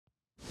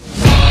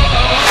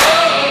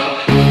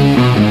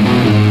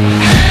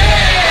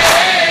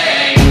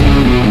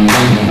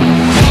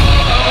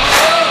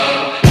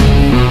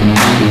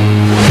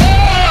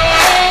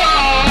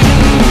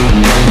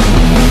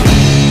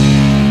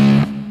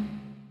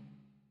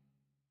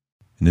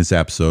In this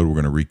episode,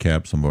 we're going to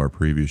recap some of our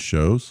previous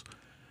shows,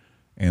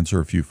 answer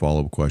a few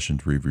follow-up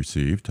questions we've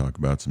received, talk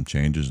about some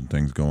changes and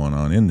things going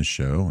on in the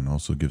show, and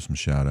also give some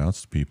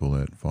shout-outs to people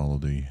that follow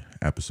the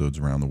episodes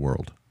around the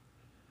world.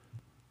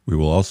 We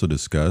will also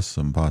discuss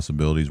some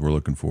possibilities we're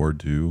looking forward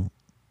to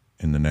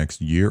in the next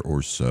year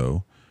or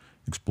so,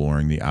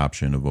 exploring the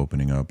option of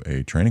opening up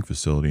a training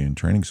facility and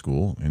training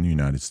school in the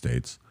United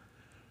States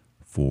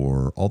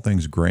for all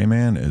things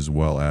Grayman, as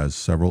well as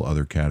several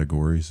other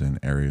categories and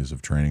areas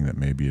of training that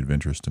may be of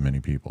interest to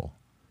many people.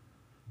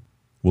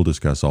 We'll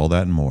discuss all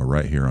that and more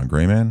right here on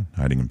Grayman,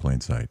 Hiding in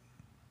Plain Sight.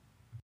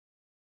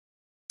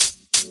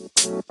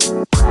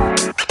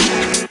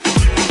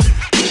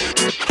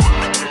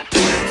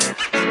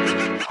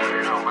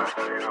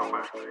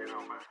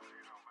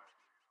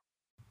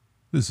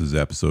 This is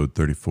episode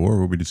 34,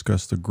 where we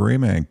discuss the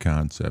Grayman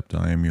concept.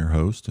 I am your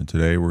host, and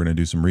today we're going to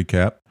do some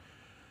recap,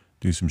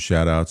 do some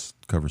shout-outs,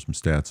 cover some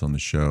stats on the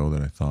show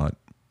that I thought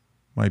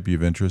might be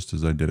of interest,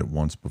 as I did it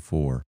once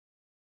before.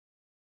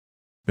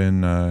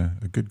 Been a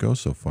good go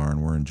so far,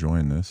 and we're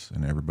enjoying this,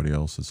 and everybody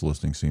else that's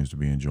listening seems to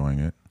be enjoying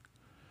it.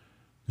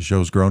 The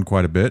show's grown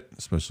quite a bit,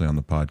 especially on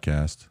the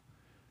podcast.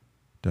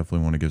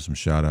 Definitely want to give some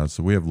shout-outs.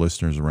 So we have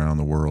listeners around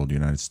the world: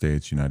 United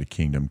States, United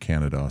Kingdom,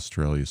 Canada,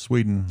 Australia,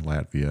 Sweden,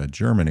 Latvia,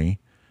 Germany,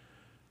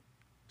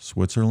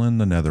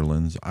 Switzerland, the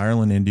Netherlands,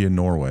 Ireland, India,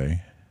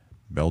 Norway,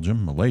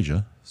 Belgium,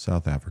 Malaysia,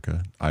 South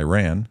Africa,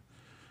 Iran.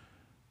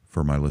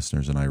 For my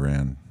listeners in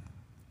Iran,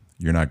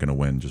 you're not going to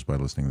win just by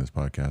listening to this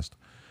podcast.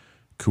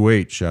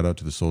 Kuwait, shout out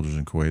to the soldiers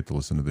in Kuwait that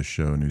listen to this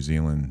show. New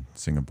Zealand,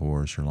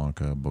 Singapore, Sri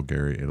Lanka,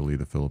 Bulgaria, Italy,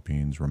 the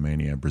Philippines,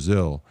 Romania,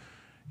 Brazil,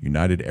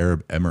 United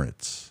Arab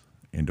Emirates,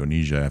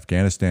 Indonesia,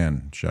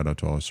 Afghanistan. Shout out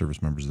to all our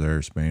service members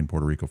there. Spain,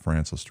 Puerto Rico,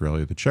 France,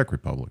 Australia, the Czech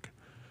Republic,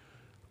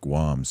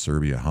 Guam,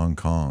 Serbia, Hong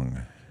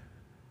Kong.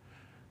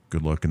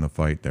 Good luck in the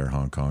fight there,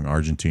 Hong Kong.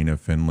 Argentina,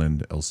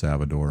 Finland, El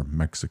Salvador,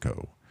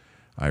 Mexico,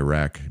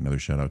 Iraq. Another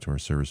shout out to our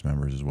service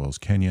members, as well as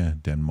Kenya,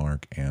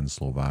 Denmark, and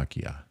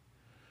Slovakia.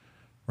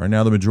 Right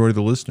now, the majority of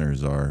the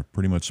listeners are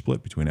pretty much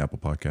split between Apple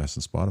Podcasts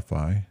and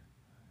Spotify,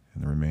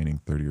 and the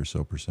remaining 30 or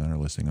so % are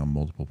listening on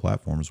multiple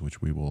platforms,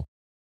 which we will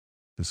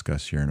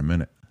discuss here in a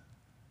minute.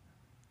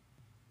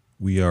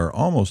 We are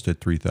almost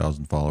at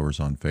 3,000 followers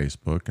on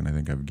Facebook, and I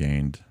think I've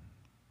gained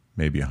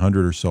maybe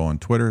 100 or so on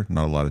Twitter.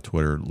 Not a lot of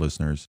Twitter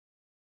listeners.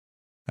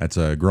 That's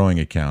a growing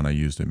account. I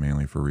used it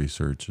mainly for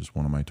research. It's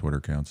one of my Twitter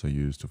accounts I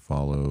use to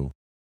follow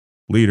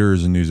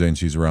leaders and news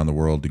agencies around the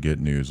world to get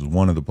news. It's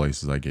one of the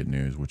places I get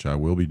news, which I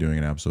will be doing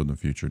an episode in the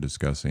future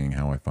discussing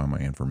how I find my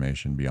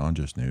information beyond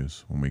just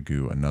news when we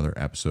do another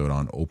episode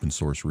on open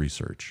source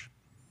research.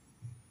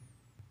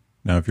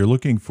 Now, if you're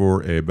looking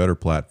for a better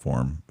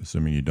platform,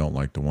 assuming you don't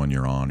like the one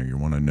you're on or you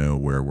want to know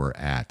where we're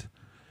at,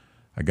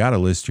 I got a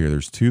list here.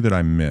 There's two that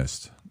I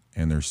missed,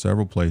 and there's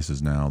several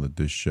places now that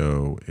this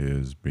show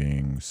is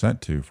being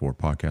sent to for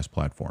podcast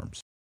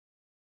platforms.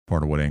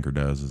 Part of what Anchor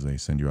does is they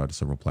send you out to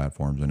several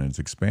platforms, and it's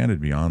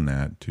expanded beyond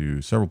that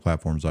to several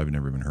platforms I've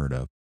never even heard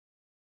of.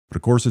 But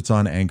of course, it's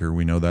on Anchor.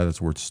 We know that. That's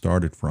where it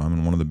started from,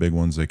 and one of the big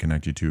ones they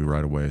connect you to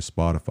right away is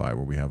Spotify, where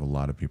we have a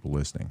lot of people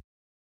listening.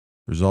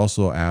 There's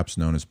also apps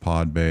known as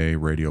Podbay,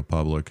 Radio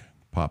Public,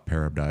 Pop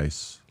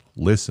Paradise,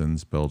 Listen,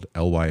 spelled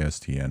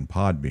Lystn,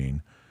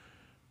 Podbean,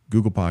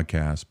 Google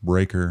Podcasts,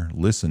 Breaker,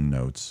 Listen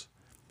Notes,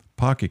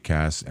 Pocket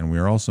Casts, and we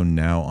are also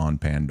now on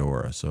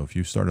Pandora. So if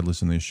you started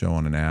listening to this show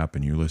on an app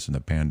and you listen to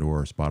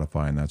Pandora or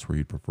Spotify and that's where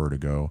you'd prefer to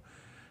go,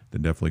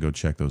 then definitely go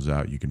check those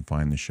out. You can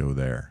find the show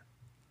there.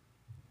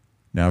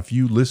 Now, if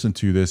you listen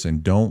to this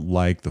and don't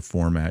like the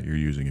format you're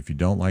using, if you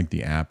don't like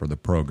the app or the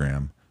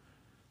program,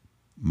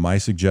 my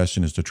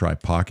suggestion is to try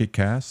Pocket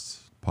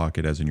Casts.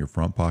 Pocket as in your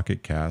front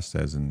pocket, cast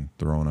as in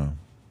throwing a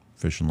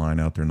fishing line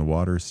out there in the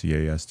water,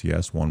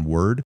 CASTS, one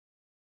word.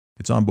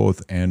 It's on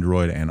both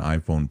Android and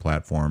iPhone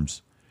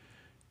platforms.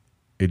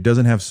 It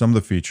doesn't have some of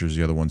the features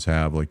the other ones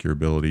have, like your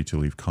ability to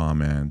leave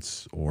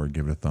comments or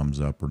give it a thumbs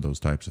up or those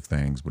types of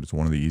things, but it's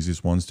one of the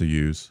easiest ones to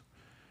use.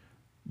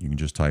 You can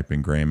just type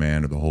in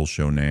Grayman or the whole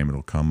show name.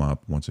 It'll come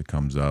up. Once it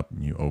comes up,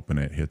 you open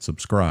it, hit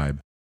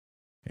subscribe,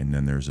 and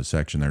then there's a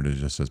section there that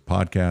just says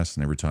podcast,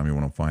 and every time you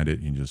want to find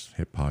it, you just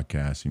hit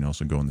podcast. You can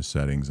also go in the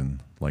settings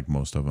and like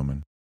most of them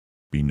and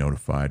be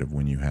notified of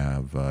when you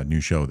have a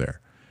new show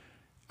there.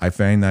 I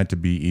find that to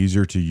be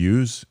easier to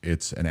use.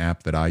 It's an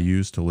app that I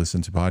use to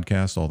listen to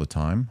podcasts all the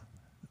time.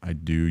 I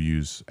do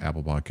use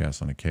Apple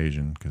Podcasts on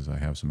occasion because I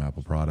have some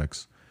Apple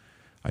products.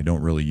 I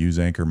don't really use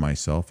Anchor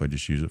myself. I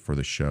just use it for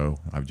the show.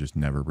 I've just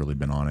never really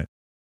been on it.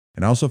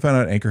 And I also found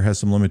out Anchor has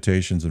some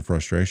limitations and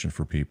frustration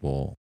for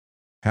people.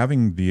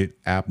 Having the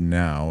app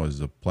now as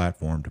a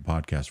platform to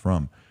podcast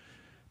from,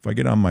 if I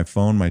get on my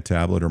phone, my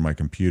tablet, or my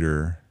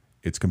computer,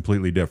 it's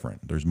completely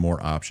different. There's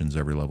more options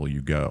every level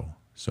you go.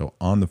 So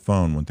on the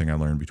phone, one thing I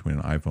learned between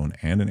an iPhone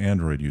and an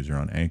Android user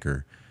on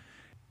Anchor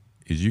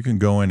is you can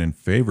go in and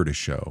favorite a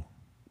show,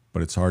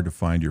 but it's hard to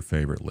find your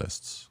favorite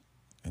lists.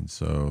 And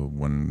so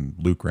when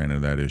Luke ran into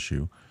that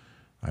issue,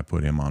 I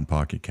put him on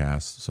Pocket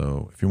Cast.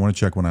 So if you want to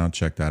check one out,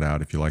 check that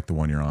out. If you like the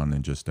one you're on,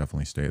 then just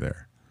definitely stay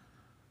there.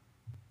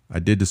 I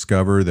did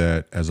discover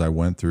that as I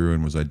went through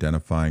and was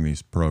identifying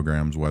these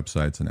programs,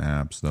 websites, and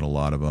apps, that a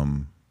lot of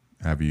them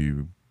have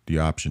you the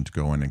option to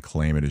go in and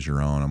claim it as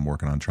your own. I'm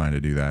working on trying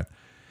to do that.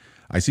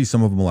 I see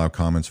some of them allow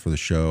comments for the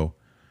show.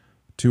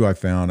 Two I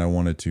found I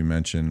wanted to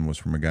mention was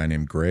from a guy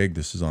named Greg.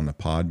 This is on the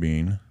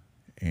Podbean,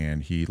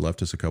 and he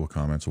left us a couple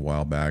comments a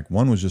while back.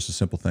 One was just a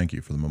simple thank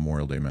you for the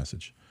Memorial Day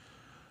message.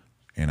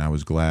 And I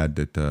was glad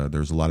that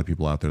there's a lot of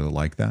people out there that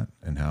like that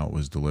and how it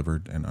was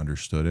delivered and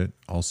understood it.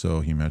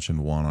 Also, he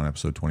mentioned one on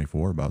episode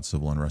 24 about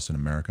civil unrest in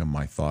America,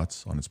 my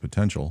thoughts on its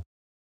potential.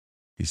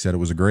 He said it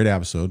was a great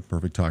episode,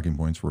 perfect talking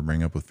points for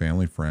bringing up with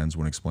family and friends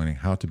when explaining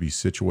how to be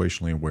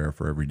situationally aware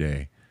for every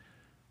day.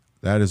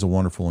 That is a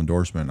wonderful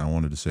endorsement. I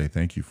wanted to say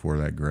thank you for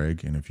that,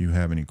 Greg. And if you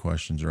have any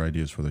questions or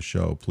ideas for the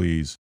show,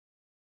 please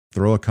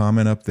throw a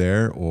comment up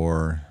there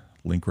or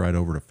link right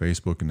over to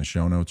Facebook in the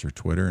show notes or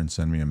Twitter and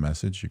send me a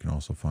message. You can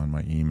also find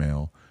my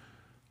email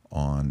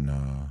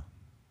on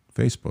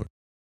Facebook.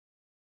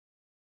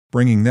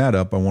 Bringing that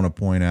up, I want to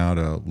point out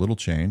a little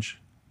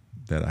change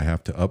that I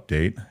have to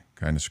update.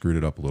 Kind of screwed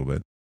it up a little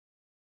bit.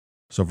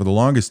 So for the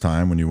longest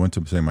time, when you went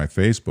to, say, my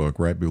Facebook,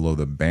 right below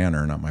the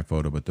banner, not my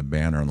photo, but the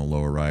banner on the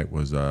lower right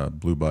was a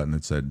blue button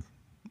that said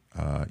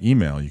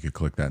email. You could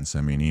click that and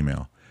send me an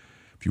email.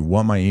 If you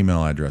want my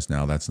email address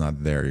now, that's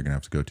not there. You're going to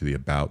have to go to the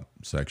About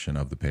section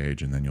of the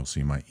page, and then you'll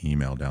see my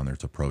email down there.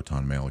 It's a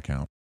Proton Mail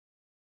account.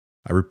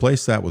 I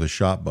replaced that with a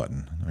shop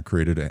button. I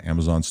created an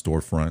Amazon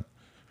storefront.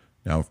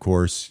 Now, of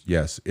course,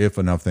 yes, if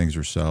enough things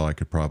are sell, I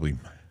could probably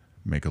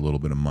make a little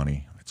bit of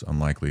money. It's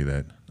unlikely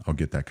that I'll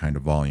get that kind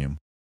of volume.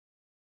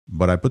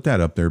 But I put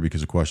that up there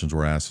because the questions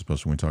were asked,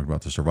 especially when we talked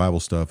about the survival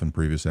stuff in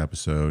previous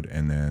episode,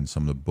 and then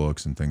some of the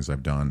books and things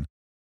I've done.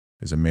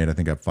 Is I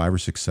think I have 5 or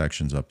 6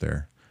 sections up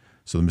there.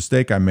 So the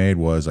mistake I made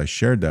was I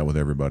shared that with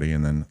everybody,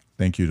 and then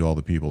thank you to all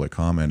the people that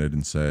commented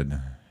and said,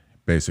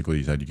 basically,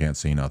 you said you can't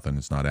see nothing,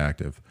 it's not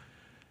active.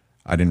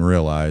 I didn't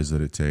realize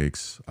that it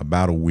takes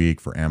about a week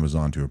for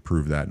Amazon to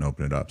approve that and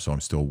open it up, so I'm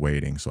still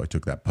waiting. So I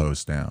took that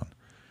post down.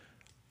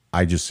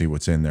 I just see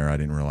what's in there. I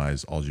didn't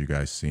realize all you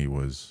guys see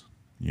was,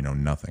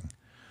 nothing.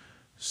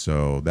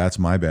 So that's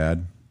my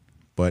bad.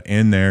 But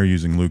in there,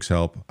 using Luke's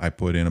help, I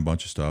put in a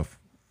bunch of stuff,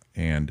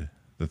 and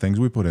the things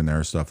we put in there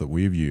are stuff that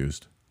we've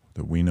used,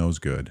 that we know is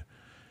good,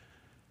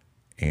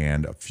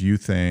 and a few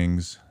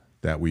things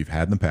that we've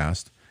had in the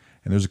past.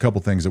 And there's a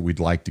couple things that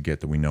we'd like to get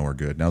that we know are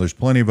good. Now, there's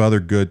plenty of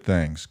other good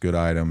things, good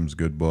items,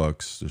 good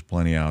books. There's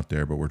plenty out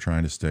there, but we're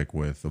trying to stick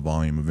with the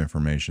volume of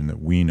information that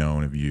we know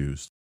and have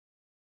used.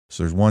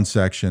 So there's one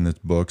section that's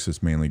books.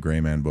 It's mainly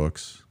Gray Man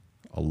books.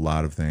 A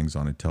lot of things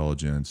on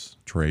intelligence,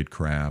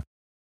 tradecraft.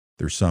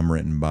 There's some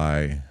written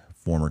by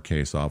former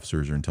case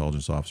officers or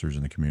intelligence officers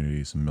in the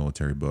community, some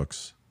military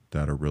books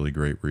that are really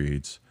great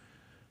reads.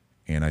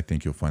 And I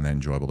think you'll find that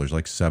enjoyable. There's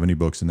like 70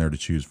 books in there to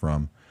choose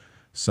from.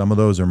 Some of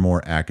those are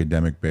more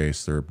academic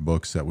based. They're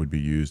books that would be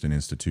used in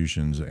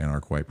institutions and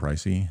are quite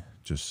pricey.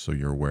 Just so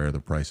you're aware, the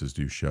prices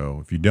do show.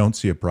 If you don't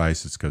see a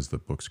price, it's because the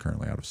book's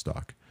currently out of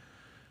stock.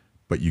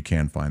 But you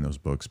can find those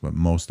books. But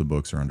most of the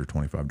books are under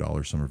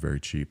 $25. Some are very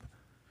cheap.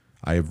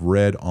 I have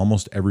read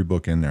almost every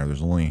book in there.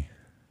 There's only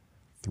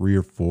 3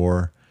 or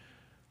 4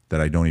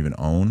 that I don't even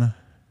own.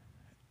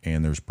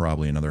 And there's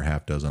probably another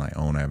half dozen I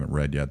own I haven't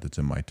read yet that's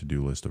in my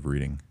to-do list of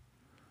reading.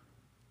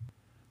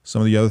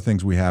 Some of the other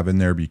things we have in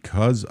there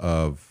because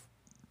of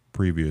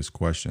previous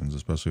questions,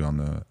 especially on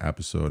the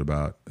episode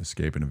about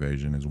escape and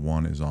evasion, is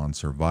one is on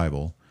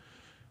survival,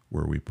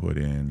 where we put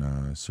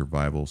in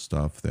survival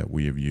stuff that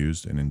we have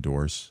used and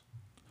endorse.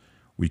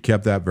 We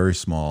kept that very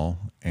small,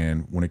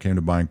 and when it came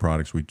to buying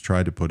products, we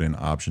tried to put in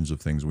options of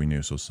things we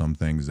knew. So some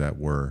things that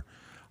were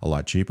a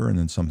lot cheaper, and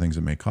then some things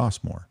that may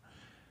cost more.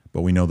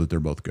 But we know that they're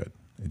both good.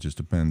 It just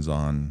depends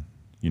on,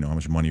 how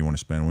much money you want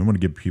to spend. We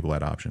want to give people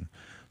that option.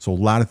 So a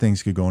lot of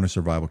things could go in a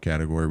survival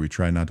category. We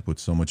tried not to put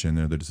so much in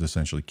there that it's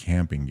essentially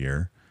camping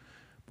gear,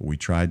 but we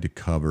tried to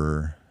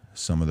cover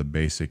some of the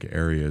basic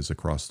areas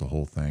across the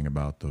whole thing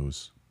about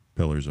those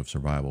pillars of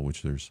survival,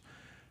 which there's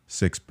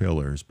 6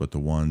 pillars, but the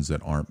ones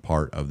that aren't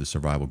part of the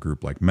survival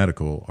group, like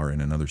medical, are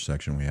in another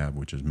section we have,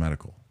 which is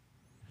medical.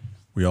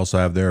 We also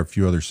have there a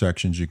few other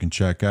sections you can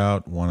check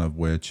out, one of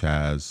which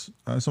has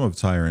some of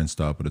it's higher end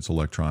stuff, but it's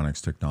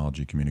electronics,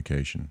 technology,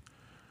 communication.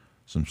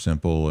 Some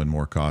simple and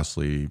more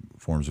costly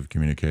forms of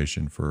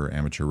communication for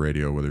amateur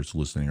radio, whether it's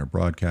listening or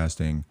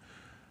broadcasting.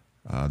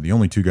 The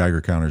only 2 Geiger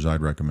counters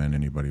I'd recommend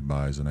anybody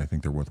buys, and I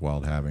think they're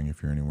worthwhile having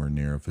if you're anywhere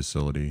near a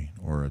facility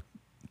or a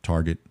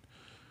target.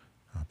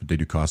 But they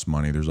do cost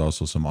money. There's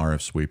also some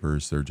RF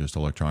sweepers. They're just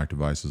electronic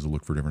devices that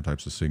look for different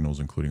types of signals,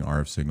 including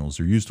RF signals.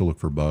 They're used to look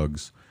for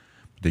bugs,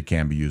 but they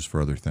can be used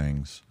for other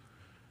things.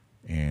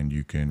 And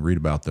you can read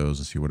about those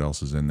and see what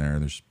else is in there.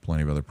 There's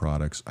plenty of other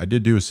products. I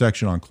did do a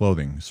section on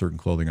clothing, certain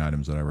clothing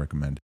items that I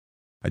recommend.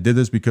 I did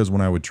this because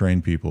when I would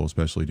train people,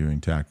 especially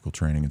doing tactical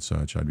training and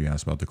such, I'd be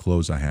asked about the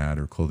clothes I had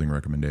or clothing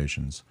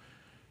recommendations.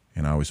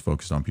 And I always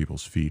focused on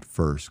people's feet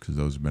first, because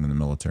those who've been in the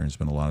military and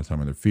spent a lot of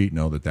time on their feet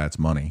know that that's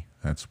money.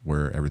 That's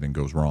where everything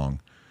goes wrong.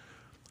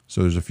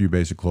 So there's a few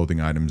basic clothing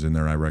items in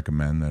there I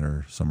recommend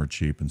that some are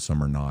cheap and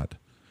some are not.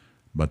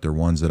 but they're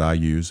ones that I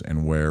use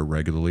and wear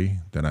regularly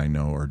that I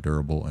know are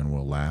durable and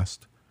will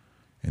last.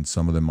 And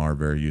some of them are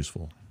very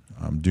useful.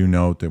 Do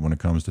note that when it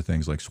comes to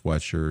things like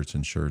sweatshirts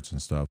and shirts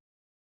and stuff,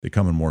 they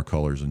come in more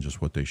colors than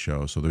just what they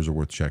show. So those are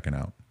worth checking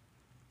out.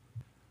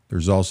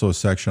 There's also a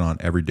section on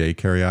everyday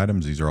carry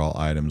items. These are all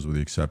items with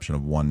the exception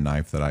of one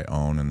knife that I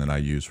own and that I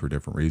use for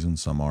different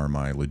reasons. Some are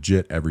my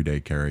legit everyday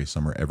carry.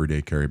 Some are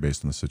everyday carry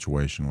based on the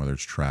situation, whether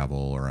it's travel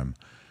or I'm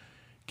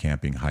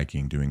camping,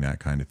 hiking, doing that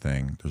kind of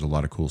thing. There's a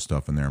lot of cool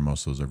stuff in there.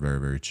 Most of those are very,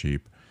 very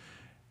cheap.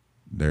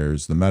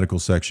 There's the medical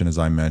section, as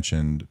I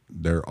mentioned.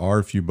 There are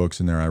a few books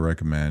in there I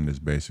recommend as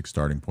basic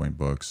starting point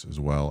books, as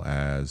well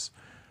as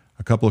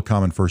a couple of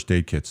common first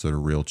aid kits that are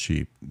real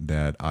cheap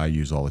that I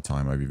use all the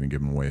time. I've even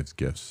given away as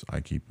gifts. I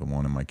keep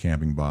one in my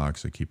camping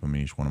box. I keep them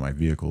in each one of my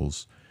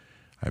vehicles.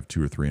 I have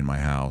 2 or 3 in my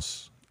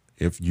house.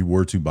 If you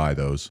were to buy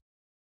those,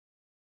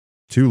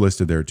 2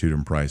 listed there at 2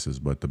 different prices,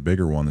 but the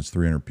bigger one is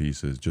 300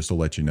 pieces. Just to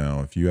let you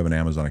know, if you have an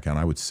Amazon account,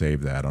 I would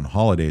save that. On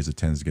holidays, it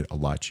tends to get a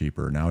lot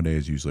cheaper.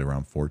 Nowadays, usually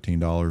around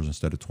 $14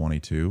 instead of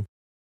 $22.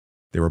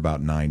 They were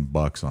about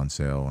 $9 on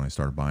sale when I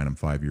started buying them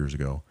 5 years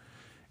ago.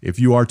 If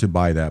you are to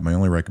buy that, my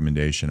only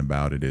recommendation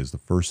about it is the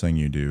first thing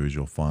you do is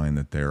you'll find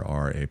that there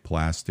are a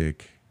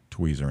plastic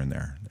tweezer in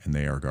there, and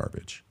they are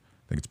garbage.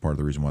 I think it's part of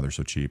the reason why they're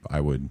so cheap. I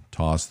would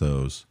toss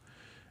those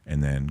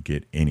and then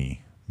get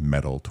any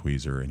metal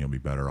tweezer, and you'll be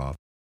better off.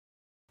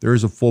 There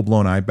is a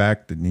full-blown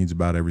IVAC that needs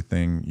about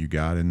everything you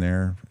got in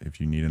there.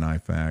 If you need an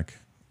IVAC,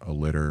 a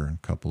litter,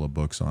 a couple of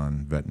books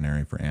on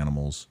veterinary for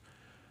animals,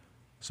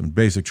 some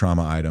basic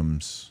trauma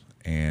items,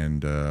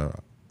 and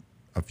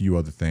a few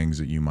other things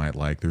that you might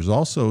like. There's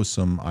also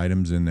some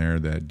items in there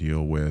that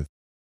deal with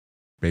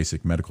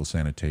basic medical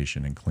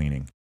sanitation and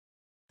cleaning,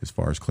 as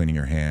far as cleaning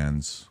your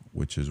hands,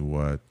 which is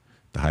what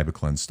the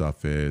HybaCleanse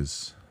stuff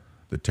is,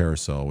 the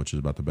Terracell, which is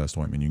about the best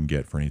ointment you can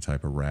get for any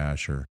type of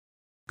rash or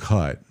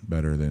cut,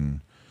 better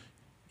than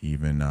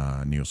even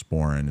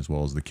Neosporin, as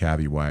well as the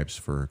Cavi wipes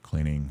for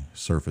cleaning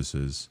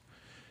surfaces.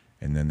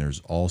 And then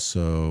there's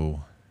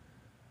also,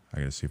 I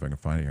got to see if I can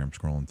find it here. I'm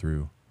scrolling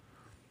through.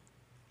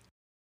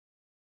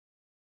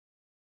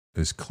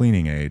 This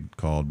cleaning aid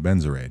called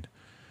Benzorade.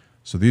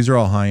 So these are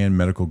all high-end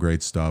medical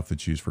grade stuff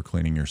that's used for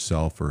cleaning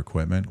yourself or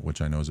equipment, which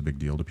I know is a big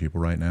deal to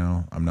people right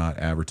now. I'm not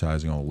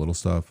advertising all the little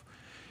stuff.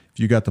 If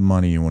you got the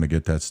money, you want to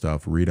get that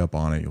stuff, read up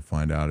on it. You'll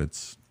find out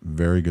it's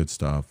very good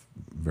stuff,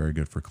 very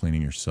good for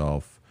cleaning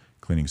yourself,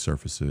 cleaning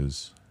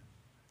surfaces,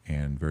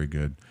 and very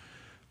good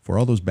for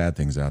all those bad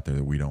things out there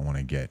that we don't want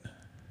to get.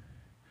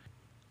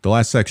 The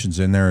last section's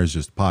in there is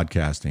just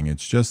podcasting.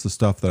 It's just the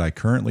stuff that I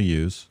currently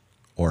use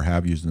or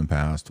have used in the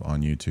past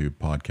on YouTube,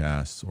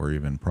 podcasts, or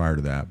even prior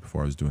to that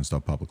before I was doing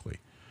stuff publicly.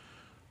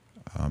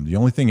 The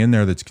only thing in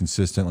there that's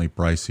consistently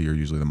pricey are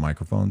usually the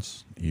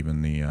microphones.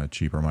 Even the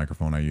cheaper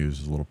microphone I use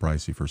is a little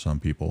pricey for some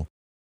people.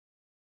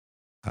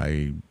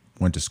 I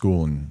went to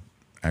school and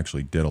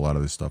actually did a lot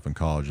of this stuff in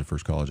college, the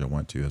first college I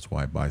went to. That's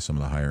why I buy some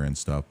of the higher end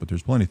stuff. But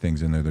there's plenty of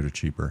things in there that are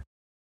cheaper.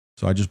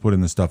 So I just put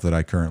in the stuff that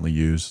I currently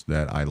use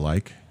that I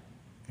like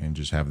and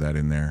just have that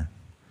in there.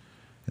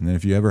 And then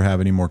if you ever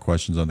have any more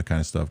questions on the kind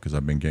of stuff, because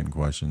I've been getting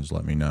questions,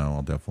 let me know.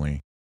 I'll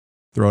definitely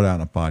throw it out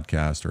in a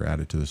podcast or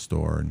add it to the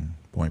store and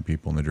point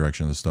people in the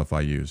direction of the stuff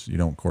I use. You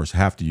don't, of course,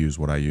 have to use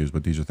what I use,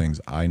 but these are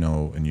things I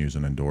know and use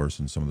and endorse,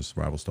 and some of the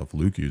survival stuff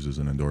Luke uses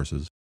and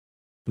endorses.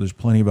 But there's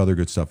plenty of other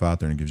good stuff out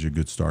there, and it gives you a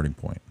good starting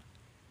point.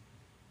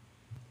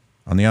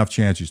 On the off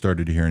chance you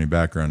started to hear any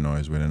background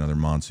noise, we had another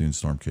monsoon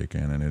storm kick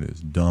in, and it is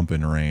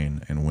dumping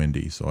rain and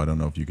windy, so I don't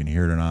know if you can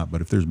hear it or not,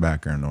 but if there's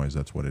background noise,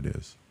 that's what it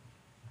is.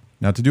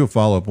 Now, to do a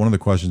follow-up, one of the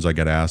questions I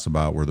got asked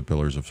about were the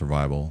pillars of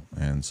survival,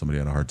 and somebody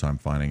had a hard time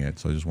finding it,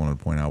 so I just wanted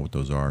to point out what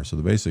those are. So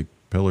the basic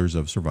pillars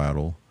of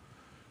survival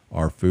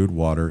are food,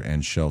 water,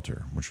 and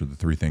shelter, which are the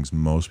 3 things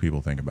most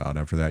people think about.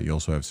 After that, you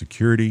also have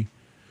security,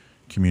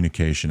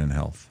 communication, and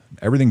health.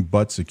 Everything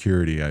but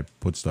security, I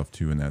put stuff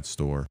to in that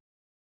store.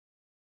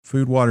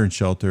 Food, water, and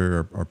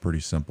shelter are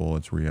pretty simple.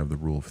 It's where you have the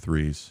rule of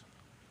 3s.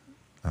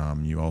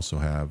 You also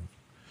have,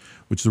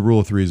 which the rule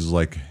of 3s is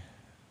like,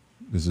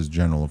 this is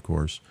general, of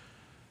course.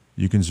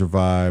 You can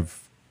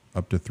survive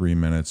up to 3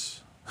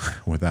 minutes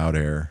without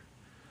air,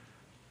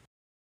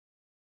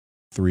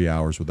 3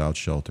 hours without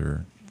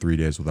shelter, 3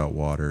 days without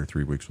water,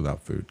 3 weeks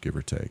without food, give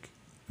or take.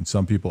 And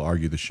some people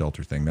argue the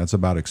shelter thing. That's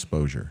about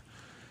exposure.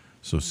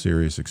 So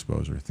serious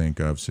exposure. Think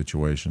of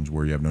situations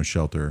where you have no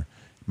shelter,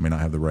 you may not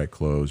have the right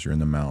clothes, you're in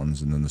the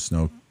mountains, and then the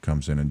snow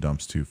comes in and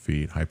dumps 2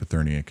 feet.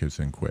 Hypothermia kicks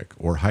in quick.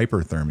 Or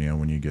hyperthermia,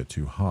 when you get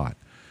too hot,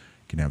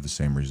 can have the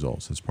same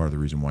results. That's part of the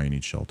reason why you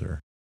need shelter.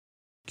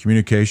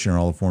 Communication are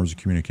all the forms of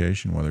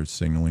communication, whether it's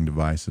signaling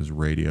devices,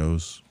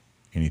 radios,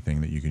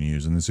 anything that you can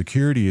use. And the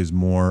security is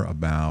more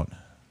about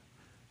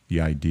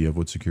the idea of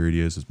what security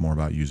is. It's more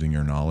about using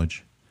your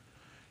knowledge.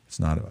 It's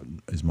not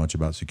as much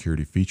about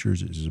security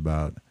features. It's just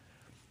about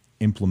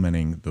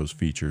implementing those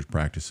features,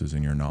 practices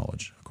in your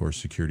knowledge. Of course,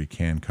 security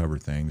can cover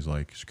things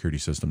like security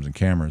systems and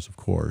cameras, of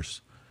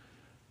course,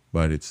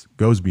 but it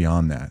goes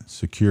beyond that.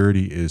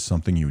 Security is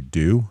something you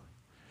do.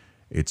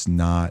 It's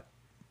not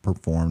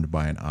performed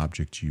by an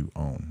object you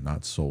own,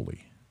 not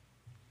solely.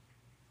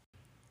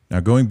 Now,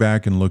 going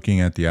back and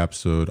looking at the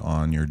episode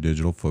on your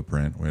digital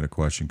footprint, we had a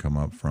question come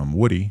up from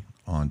Woody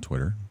on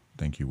Twitter.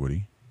 Thank you,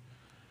 Woody.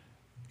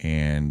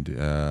 And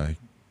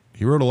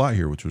he wrote a lot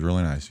here, which was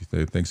really nice. He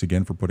said, "Thanks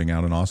again for putting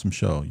out an awesome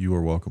show." You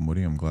are welcome,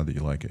 Woody. I'm glad that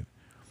you like it.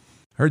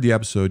 I heard the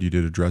episode you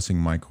did addressing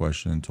my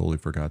question and totally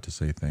forgot to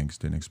say thanks.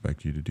 Didn't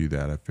expect you to do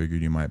that. I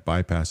figured you might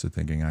bypass it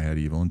thinking I had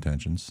evil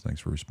intentions.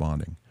 Thanks for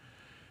responding.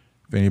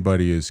 If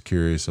anybody is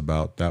curious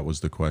about, that was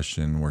the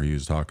question where he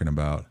was talking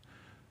about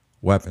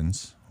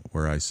weapons,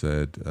 where I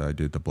said I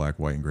did the black,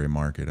 white, and gray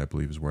market, I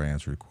believe is where I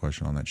answered a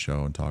question on that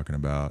show, and talking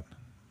about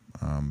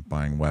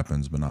buying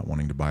weapons but not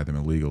wanting to buy them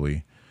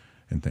illegally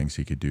and things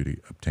he could do to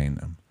obtain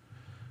them.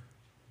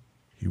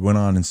 He went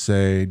on and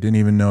say, "Didn't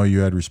even know you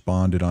had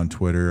responded on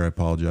Twitter. I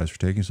apologize for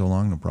taking so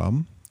long. No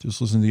problem.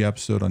 Just listen to the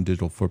episode on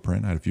digital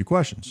footprint. I had a few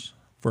questions.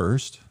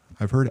 First,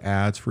 I've heard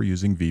ads for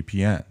using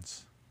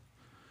VPNs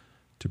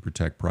to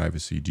protect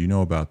privacy. Do you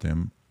know about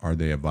them? Are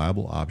they a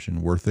viable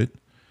option? Worth it?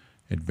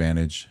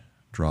 Advantage,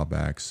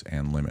 drawbacks,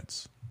 and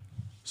limits?"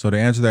 So to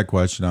answer that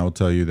question, I will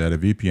tell you that a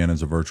VPN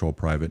is a virtual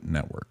private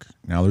network.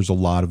 Now, there's a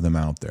lot of them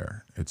out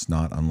there. It's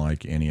not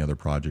unlike any other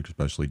project,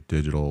 especially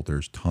digital.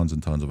 There's tons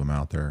and tons of them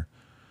out there.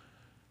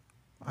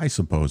 I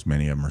suppose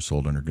many of them are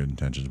sold under good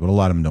intentions, but a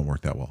lot of them don't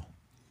work that well.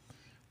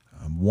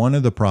 One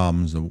of the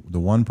problems, the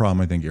one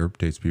problem I think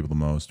irritates people the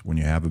most when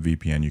you have a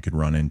VPN you could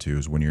run into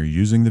is when you're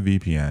using the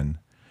VPN,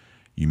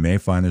 you may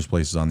find there's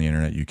places on the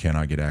internet you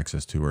cannot get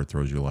access to, or it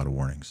throws you a lot of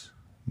warnings.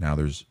 Now,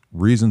 there's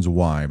reasons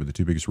why, but the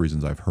two biggest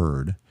reasons I've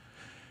heard,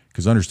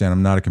 because understand,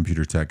 I'm not a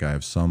computer tech guy. I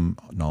have some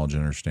knowledge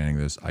and understanding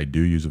of this. I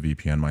do use a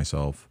VPN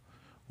myself,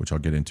 which I'll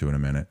get into in a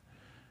minute.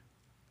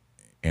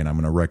 And I'm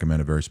going to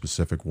recommend a very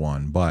specific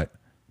one. But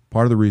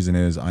part of the reason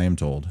is I am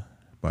told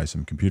by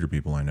some computer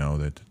people I know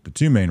that the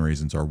two main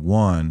reasons are,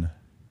 one,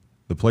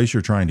 the place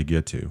you're trying to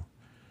get to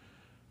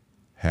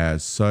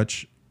has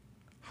such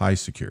high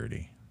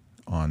security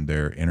on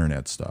their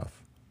internet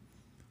stuff,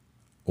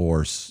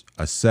 or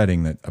a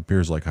setting that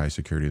appears like high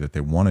security, that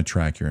they want to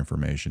track your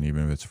information,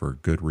 even if it's for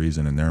good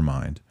reason in their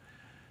mind,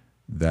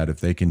 that if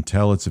they can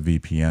tell it's a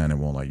VPN, it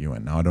won't let you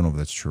in. Now, I don't know if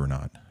that's true or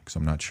not, because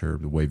I'm not sure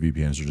the way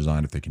VPNs are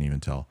designed, if they can even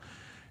tell.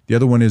 The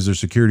other one is their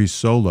security is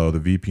so low, the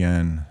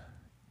VPN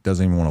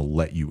doesn't even want to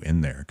let you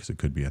in there because it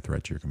could be a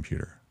threat to your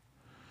computer.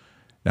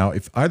 Now,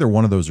 if either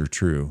one of those are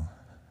true,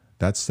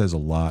 that says a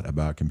lot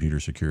about computer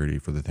security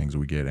for the things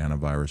we get,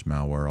 antivirus,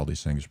 malware, all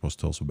these things are supposed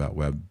to tell us about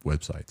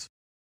websites.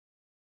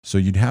 So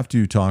you'd have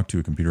to talk to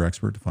a computer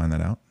expert to find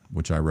that out,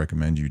 which I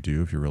recommend you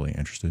do if you're really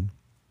interested.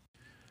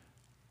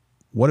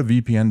 What a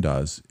VPN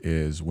does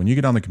is when you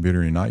get on the computer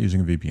and you're not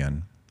using a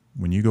VPN,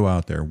 when you go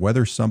out there,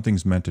 whether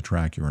something's meant to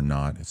track you or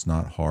not, it's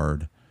not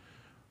hard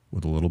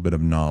with a little bit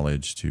of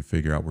knowledge to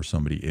figure out where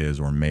somebody is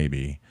or may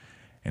be.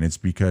 And it's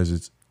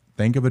because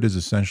think of it as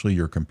essentially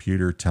your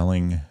computer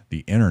telling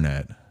the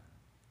internet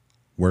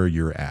where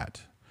you're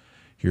at.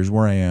 Here's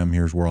where I am.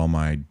 Here's where all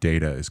my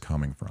data is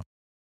coming from.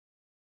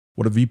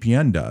 What a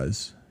VPN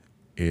does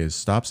is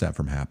stops that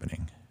from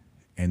happening.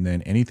 And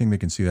then anything that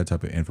can see that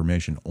type of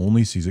information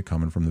only sees it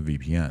coming from the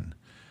VPN.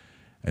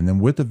 And then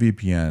with the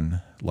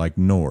VPN, like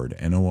Nord,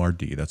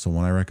 N-O-R-D, that's the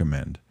one I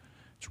recommend.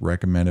 It's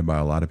recommended by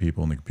a lot of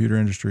people in the computer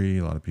industry,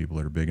 a lot of people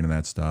that are big into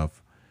that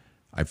stuff.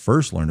 I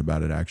first learned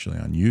about it actually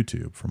on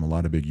YouTube from a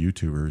lot of big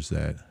YouTubers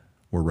that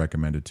were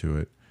recommended to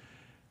it.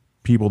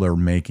 People that are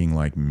making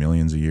like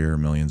millions a year,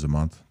 millions a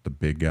month, the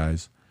big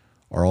guys,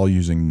 are all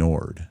using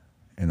Nord.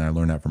 And I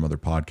learned that from other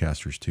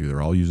podcasters too.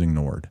 They're all using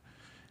Nord.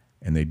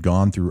 And they'd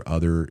gone through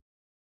other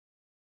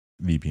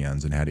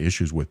VPNs and had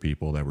issues with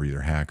people that were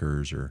either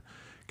hackers or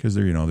because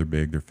they're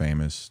big, they're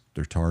famous,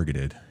 they're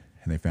targeted,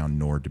 and they found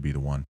Nord to be the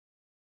one.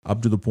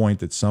 Up to the point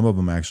that some of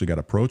them actually got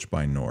approached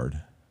by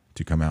Nord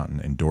to come out and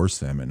endorse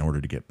them in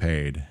order to get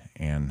paid.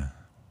 And a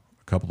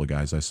couple of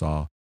guys I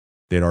saw,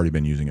 they'd already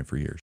been using it for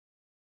years.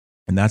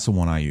 And that's the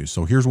one I use.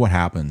 So here's what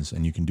happens,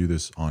 and you can do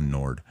this on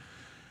Nord.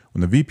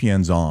 When the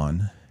VPN's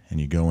on and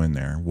you go in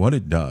there, what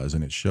it does,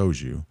 and it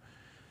shows you,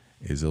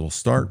 is it'll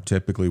start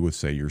typically with,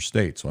 say, your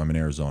state. So I'm in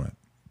Arizona.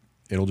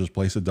 It'll just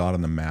place a dot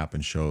on the map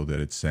and show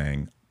that it's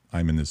saying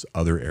I'm in this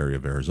other area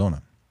of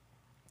Arizona.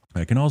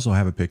 I can also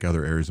have it pick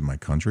other areas of my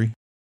country,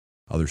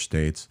 other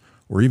states,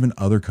 or even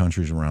other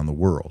countries around the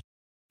world.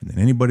 And then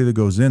anybody that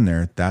goes in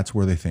there, that's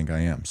where they think I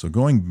am. So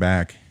going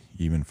back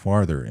even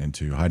farther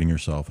into hiding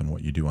yourself and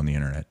what you do on the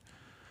internet.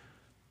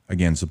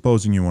 Again,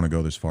 supposing you want to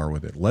go this far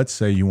with it. Let's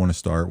say you want to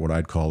start what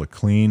I'd call a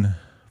clean,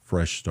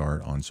 fresh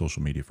start on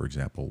social media, for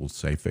example. We'll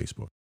say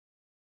Facebook.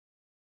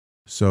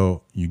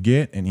 So you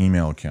get an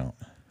email account,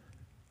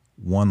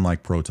 one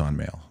like Proton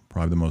Mail,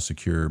 probably the most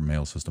secure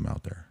mail system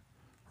out there,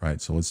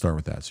 right? So let's start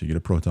with that. So you get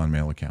a Proton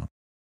Mail account.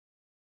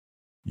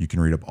 You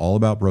can read up all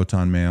about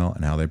Proton Mail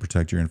and how they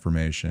protect your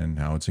information,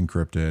 how it's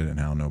encrypted, and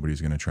how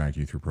nobody's going to track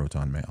you through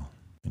Proton Mail.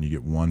 And you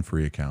get one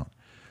free account.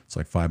 It's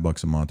like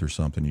 $5 a month or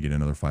something. You get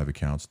another 5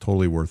 accounts.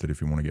 Totally worth it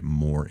if you want to get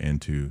more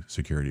into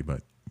security.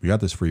 But we got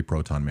this free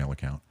Proton Mail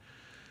account.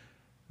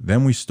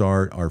 Then we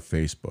start our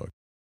Facebook.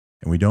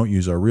 And we don't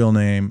use our real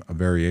name, a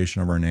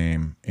variation of our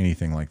name,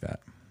 anything like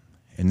that.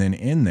 And then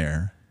in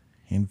there,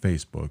 in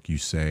Facebook, you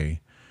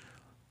say,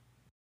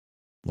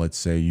 let's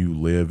say you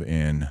live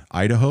in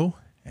Idaho,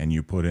 and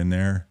you put in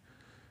there,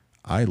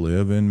 I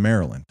live in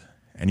Maryland.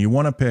 And you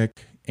want to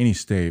pick any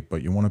state,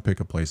 but you want to pick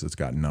a place that's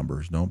got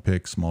numbers. Don't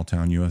pick small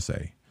town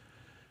USA.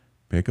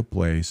 Pick a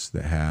place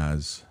that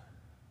has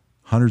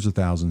hundreds of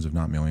thousands, if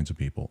not millions of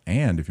people.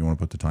 And if you want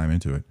to put the time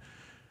into it,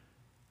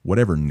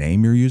 whatever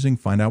name you're using,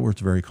 find out where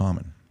it's very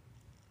common.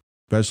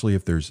 Especially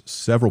if there's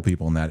several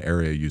people in that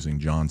area using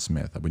John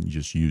Smith. I wouldn't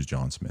just use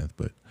John Smith,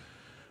 but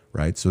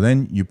right. So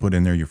then you put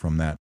in there,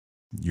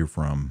 you're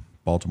from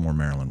Baltimore,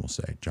 Maryland, we'll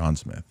say, John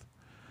Smith.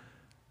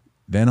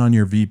 Then on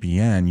your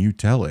VPN, you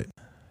tell it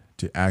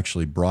to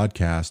actually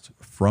broadcast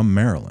from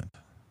Maryland,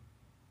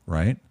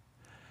 right?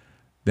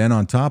 Then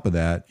on top of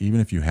that, even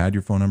if you had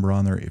your phone number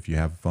on there, if you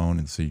have a phone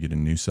and say you get a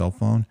new cell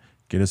phone,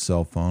 get a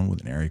cell phone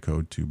with an area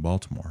code to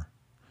Baltimore.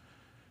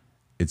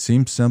 It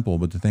seems simple,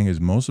 but the thing is,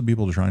 most of the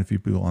people are trying to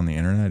feed people on the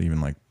internet, even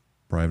like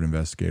private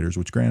investigators,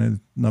 which granted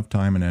enough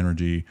time and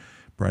energy,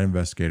 private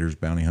investigators,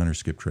 bounty hunters,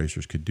 skip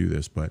tracers could do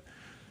this. But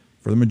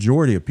for the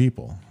majority of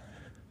people,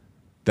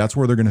 that's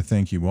where they're going to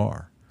think you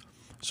are.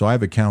 So I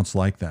have accounts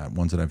like that,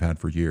 ones that I've had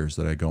for years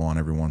that I go on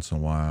every once in a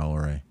while,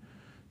 or I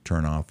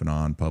turn off and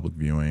on public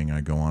viewing.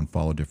 I go on,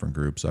 follow different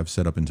groups. I've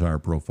set up entire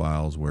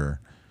profiles where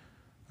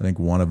I think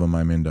one of them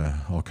I'm into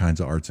all kinds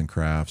of arts and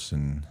crafts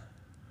and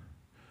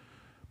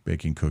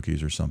baking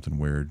cookies or something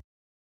weird.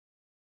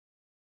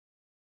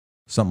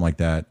 Something like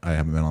that. I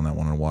haven't been on that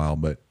one in a while,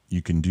 but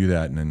you can do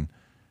that and then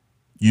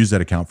use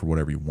that account for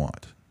whatever you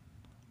want.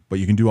 But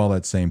you can do all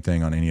that same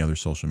thing on any other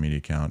social media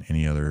account,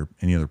 any other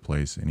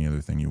place, any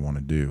other thing you want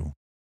to do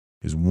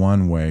is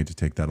one way to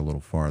take that a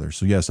little farther.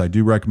 So yes, I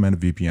do recommend a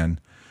VPN.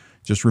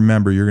 Just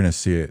remember, you're going to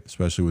see it,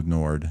 especially with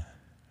Nord.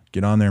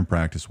 Get on there and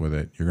practice with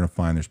it. You're going to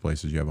find there's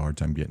places you have a hard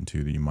time getting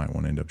to that you might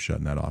want to end up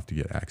shutting that off to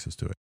get access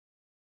to it.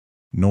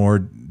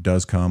 Nord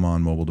does come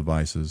on mobile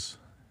devices.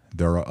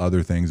 There are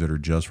other things that are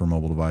just for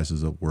mobile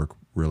devices that work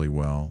really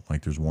well.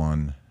 Like there's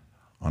one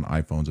on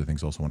iPhones, I think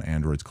it's also on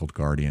Androids, called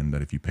Guardian,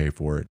 that if you pay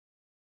for it,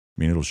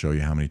 it'll show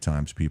you how many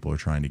times people are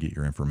trying to get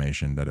your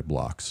information that it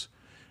blocks.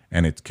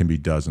 And it can be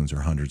dozens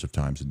or hundreds of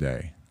times a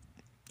day.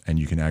 And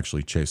you can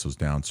actually chase those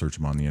down, search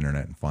them on the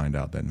internet, and find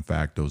out that, in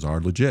fact, those are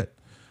legit.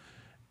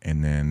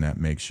 And then that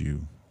makes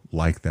you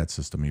like that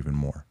system even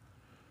more.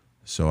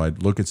 So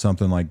I'd look at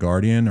something like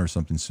Guardian or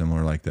something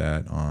similar like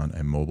that on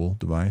a mobile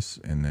device.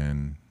 And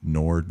then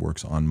Nord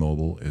works on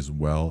mobile as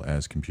well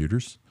as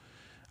computers.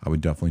 I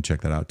would definitely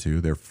check that out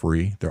too. They're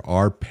free. There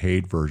are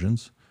paid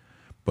versions,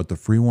 but the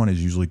free one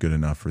is usually good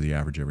enough for the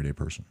average everyday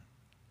person.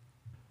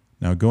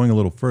 Now, going a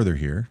little further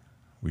here,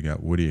 we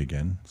got Woody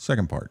again.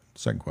 Second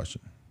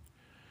question.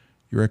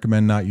 You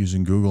recommend not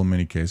using Google in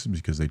many cases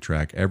because they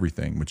track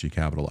everything, which you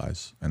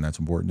capitalize. And that's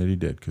important that he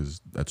did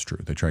because that's true.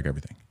 They track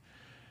everything.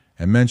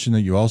 And mention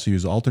that you also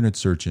use alternate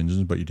search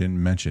engines, but you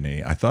didn't mention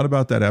any. I thought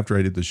about that after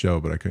I did the show,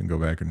 but I couldn't go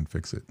back and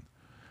fix it.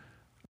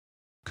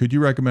 Could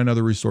you recommend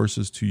other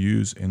resources to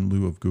use in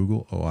lieu of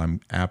Google? Oh, I'm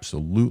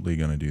absolutely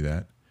going to do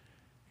that.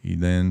 He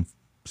then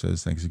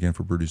says, thanks again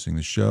for producing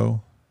the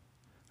show.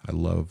 I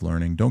love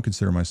learning. Don't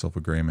consider myself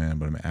a gray man,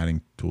 but I'm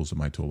adding tools to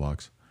my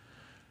toolbox.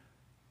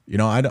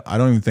 I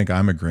don't even think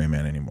I'm a gray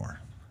man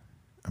anymore.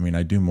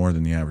 I do more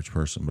than the average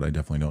person, but I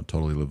definitely don't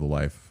totally live the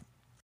life.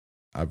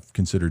 I've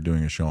considered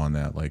doing a show on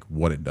that, like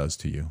what it does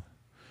to you.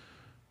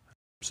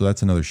 So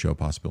that's another show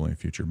possibility in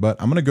the future.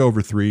 But I'm going to go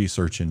over 3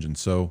 search engines.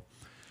 So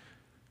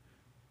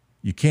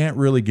you can't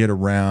really get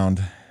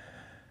around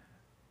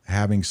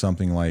having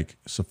something like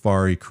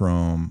Safari,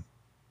 Chrome,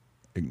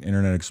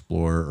 Internet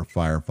Explorer, or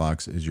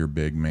Firefox as your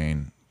big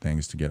main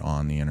things to get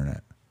on the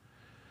internet.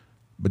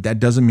 But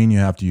that doesn't mean you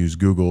have to use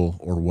Google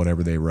or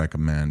whatever they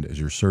recommend as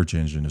your search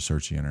engine to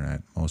search the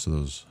internet. Most of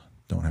those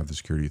don't have the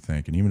security you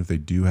think. And even if they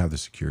do have the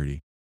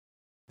security,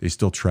 they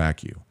still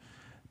track you.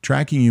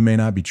 Tracking you may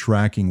not be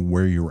tracking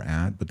where you're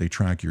at, but they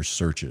track your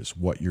searches,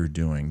 what you're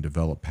doing,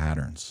 develop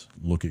patterns,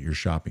 look at your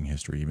shopping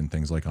history, even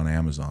things like on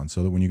Amazon.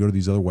 So that when you go to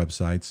these other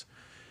websites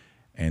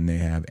and they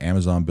have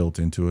Amazon built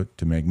into it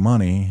to make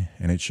money,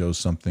 and it shows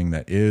something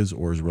that is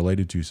or is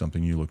related to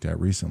something you looked at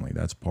recently.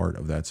 That's part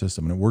of that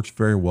system. And it works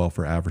very well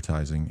for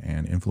advertising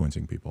and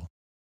influencing people.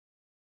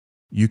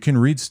 You can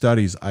read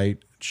studies. I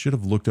should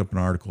have looked up an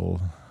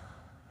article.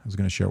 I was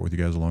going to share it with you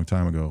guys a long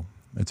time ago.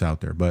 It's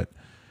out there. But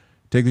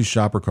take these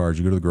shopper cards.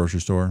 You go to the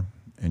grocery store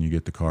and you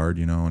get the card,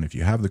 and if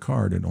you have the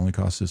card, it only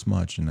costs this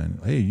much. And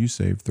then, hey, you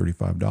saved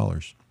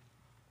 $35.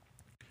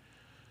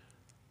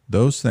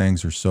 Those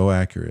things are so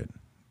accurate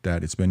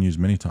that it's been used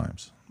many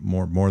times,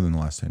 more than the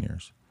last 10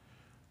 years,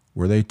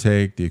 where they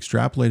take the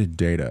extrapolated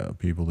data of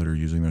people that are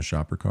using those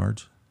shopper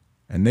cards,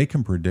 and they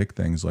can predict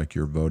things like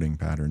your voting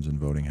patterns and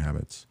voting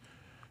habits,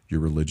 your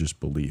religious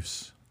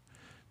beliefs.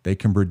 They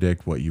can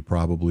predict what you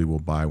probably will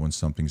buy when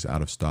something's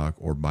out of stock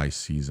or by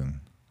season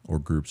or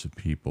groups of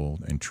people.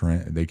 And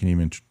they can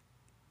even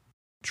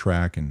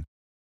track and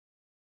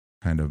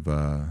kind of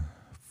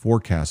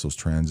forecast those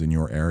trends in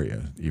your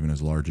area, even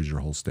as large as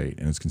your whole state.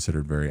 And it's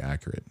considered very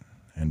accurate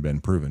and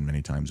been proven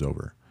many times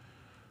over.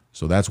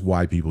 So that's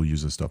why people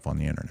use this stuff on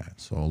the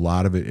internet. So a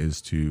lot of it is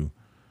to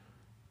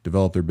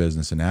develop their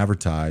business and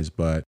advertise,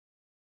 but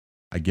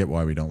I get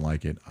why we don't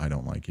like it. I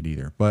don't like it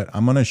either. But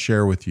I'm going to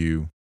share with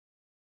you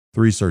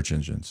 3 search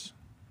engines.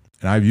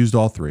 And I've used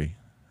all 3.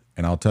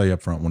 And I'll tell you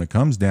up front, when it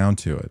comes down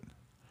to it,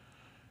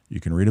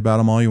 you can read about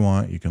them all you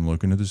want. You can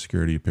look into the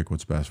security, pick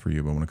what's best for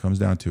you. But when it comes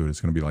down to it,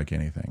 it's going to be like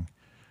anything.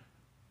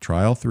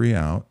 Try all 3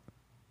 out.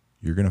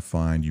 You're going to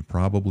find you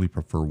probably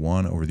prefer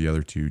one over the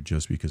other 2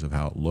 just because of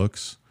how it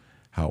looks,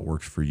 how it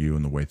works for you,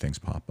 and the way things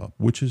pop up,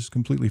 which is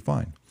completely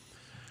fine.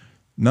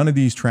 None of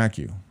these track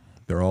you.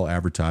 They're all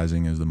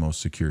advertising as the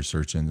most secure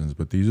search engines,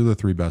 but these are the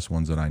 3 best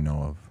ones that I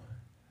know of.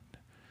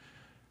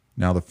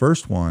 Now, the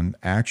first one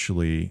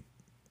actually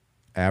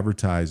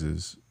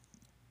advertises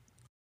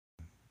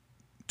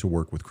to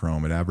work with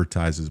Chrome. It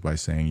advertises by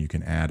saying you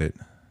can add it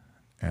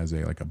as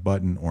a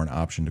button or an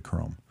option to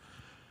Chrome.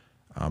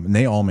 And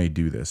they all may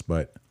do this,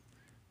 but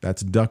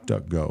that's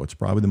DuckDuckGo. It's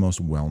probably the most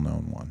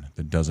well-known one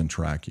that doesn't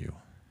track you,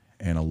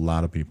 and a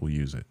lot of people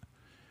use it.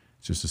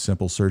 It's just a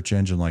simple search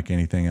engine like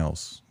anything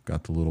else.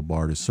 Got the little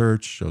bar to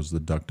search, shows the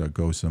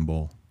DuckDuckGo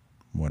symbol,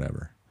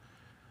 whatever.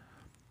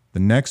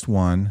 The next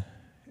one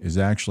is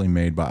actually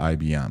made by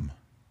IBM.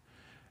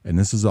 And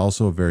this is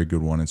also a very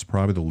good one. It's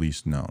probably the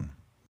least known.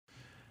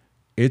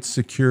 Its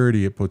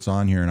security it puts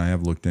on here, and I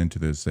have looked into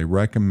this, they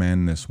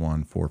recommend this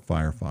one for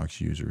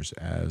Firefox users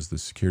as the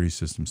security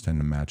systems tend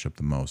to match up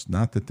the most.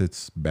 Not that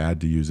it's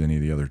bad to use any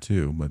of the other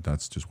 2, but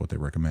that's just what they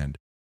recommend.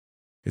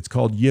 It's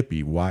called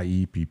Yippy,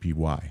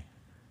 Y-E-P-P-Y.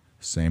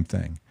 Same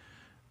thing.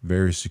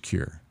 Very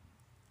secure.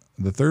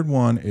 The third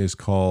one is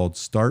called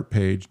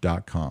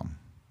startpage.com.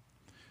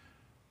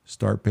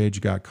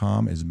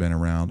 Startpage.com has been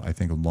around, I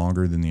think,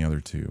 longer than the other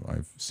 2.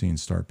 I've seen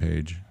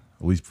Startpage,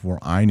 at least before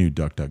I knew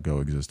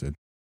DuckDuckGo existed.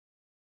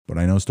 But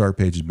I know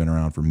Startpage has been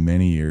around for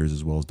many years,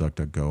 as well as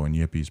DuckDuckGo, and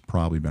Yippy's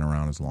probably been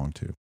around as long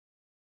too.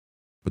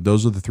 But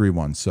those are the 3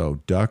 ones.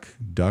 So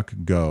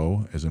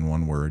DuckDuckGo, as in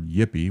one word,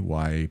 Yippy,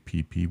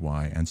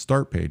 Y-A-P-P-Y, and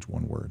Startpage,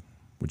 one word,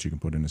 which you can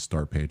put into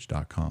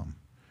startpage.com.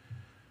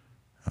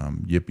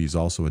 Yippy is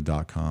also a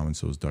 .com, and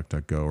so is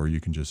DuckDuckGo, or you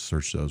can just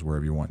search those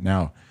wherever you want.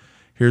 Now,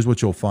 here's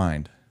what you'll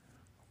find.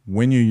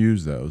 When you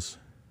use those,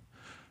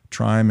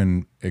 try them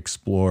in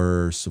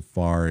Explorer,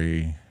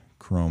 Safari,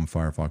 Chrome,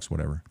 Firefox,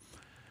 whatever.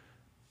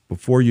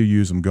 Before you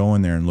use them, go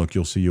in there and look.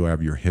 You'll see you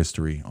have your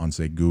history on,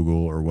 say,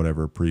 Google or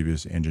whatever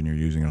previous engine you're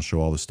using. It'll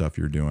show all the stuff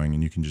you're doing,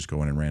 and you can just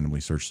go in and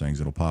randomly search things.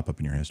 It'll pop up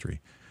in your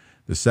history.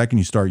 The second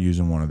you start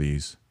using one of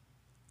these,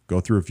 go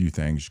through a few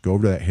things. Go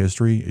over to that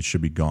history. It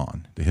should be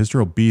gone. The history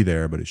will be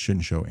there, but it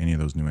shouldn't show any of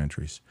those new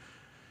entries.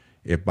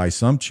 If by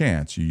some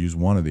chance you use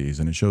one of these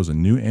and it shows a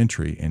new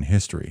entry in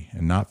history,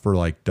 and not for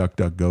like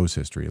DuckDuckGo's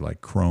history, like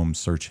Chrome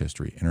search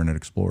history, Internet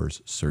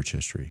Explorer's search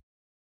history,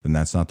 then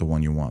that's not the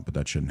one you want, but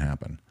that shouldn't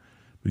happen.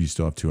 But you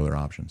still have 2 other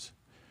options.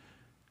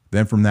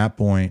 Then from that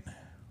point,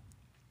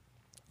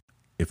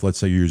 if let's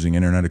say you're using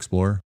Internet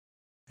Explorer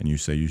and you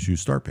say you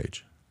use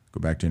Startpage, go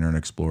back to Internet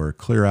Explorer,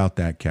 clear out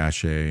that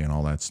cache and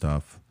all that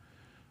stuff.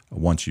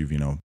 Once you've,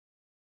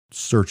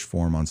 searched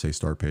for them on, say,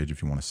 Startpage,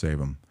 if you want to save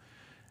them,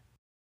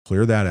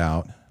 clear that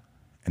out,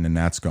 and then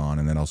that's gone,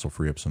 and then also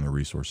free up some of the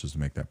resources to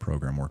make that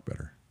program work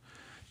better.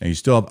 Now, you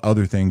still have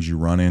other things you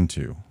run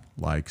into,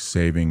 like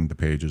saving the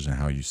pages and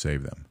how you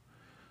save them.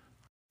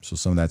 So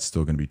some of that's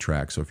still going to be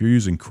tracked. So if you're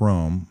using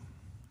Chrome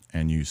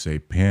and you, say,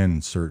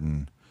 pin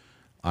certain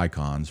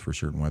icons for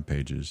certain web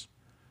pages,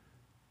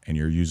 and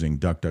you're using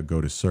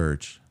DuckDuckGo to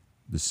search,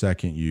 the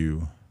second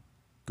you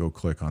go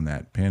click on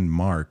that pin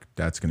mark,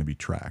 that's going to be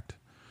tracked.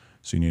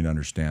 So you need to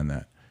understand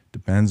that.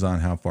 Depends on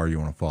how far you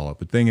want to follow up.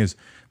 The thing is,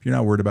 if you're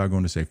not worried about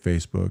going to, say,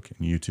 Facebook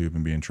and YouTube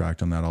and being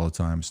tracked on that all the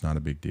time, it's not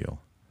a big deal.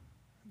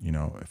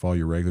 If all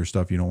your regular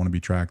stuff you don't want to be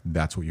tracked,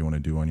 that's what you want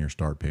to do on your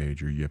Startpage,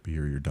 your Yippy,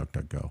 or your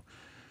DuckDuckGo.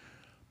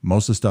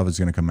 Most of the stuff that's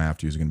going to come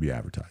after you is going to be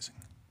advertising.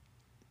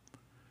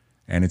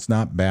 And it's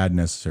not bad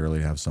necessarily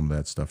to have some of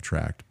that stuff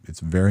tracked.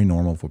 It's very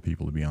normal for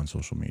people to be on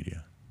social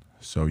media.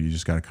 So you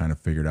just got to kind of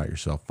figure it out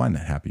yourself. Find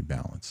that happy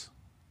balance.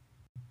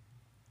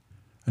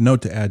 A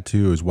note to add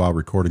too is while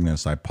recording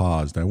this, I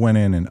paused. I went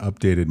in and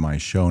updated my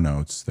show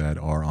notes that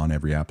are on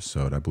every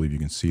episode. I believe you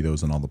can see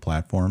those on all the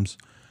platforms.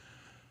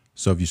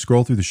 So if you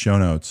scroll through the show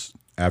notes,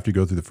 after you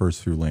go through the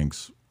first few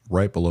links,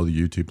 right below the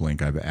YouTube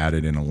link, I've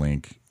added in a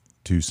link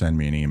to send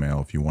me an email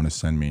if you want to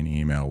send me an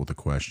email with a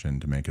question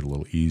to make it a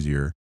little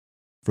easier.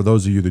 For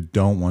those of you that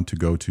don't want to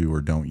go to or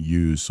don't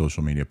use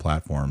social media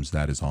platforms,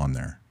 that is on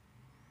there.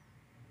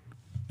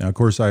 Now, of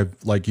course, I've,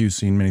 like you,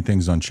 seen many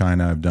things on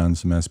China. I've done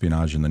some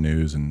espionage in the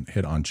news and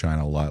hit on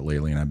China a lot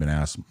lately, and I've been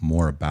asked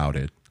more about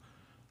it.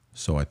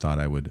 So I thought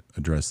I would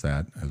address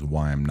that as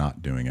why I'm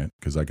not doing it,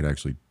 because I could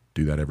actually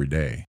do that every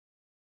day.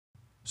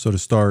 So to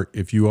start,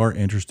 if you are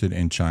interested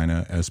in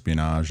China,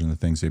 espionage, and the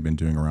things they've been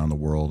doing around the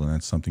world, and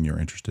that's something you're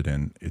interested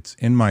in, it's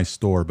in my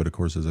store. But of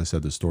course, as I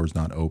said, the store is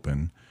not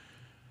open.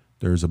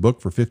 There's a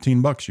book for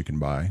 $15 you can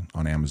buy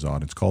on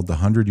Amazon. It's called The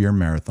 100-Year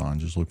Marathon.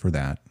 Just look for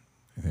that.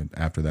 And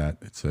after that,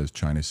 it says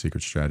China's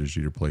Secret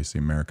Strategy to Replace the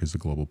Americas as a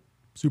Global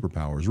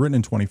Superpower. It was written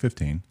in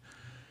 2015.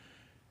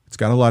 It's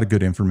got a lot of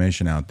good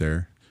information out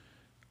there.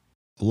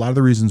 A lot of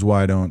the reasons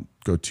why I don't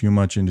go too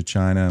much into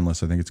China,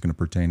 unless I think it's going to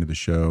pertain to the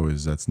show,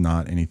 is that's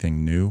not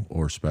anything new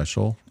or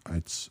special.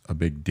 It's a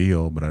big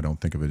deal, but I don't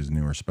think of it as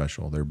new or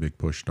special. Their big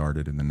push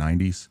started in the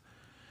 90s,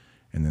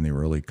 and then they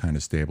really kind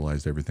of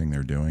stabilized everything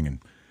they're doing and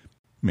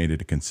made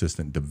it a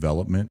consistent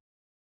development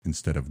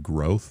instead of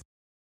growth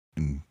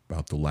in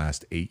about the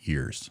last 8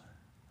 years.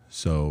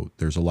 So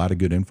there's a lot of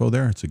good info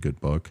there. It's a good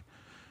book.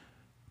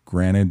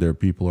 Granted, their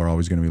people are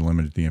always going to be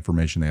limited to the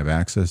information they have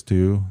access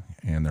to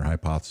and their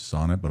hypothesis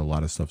on it, but a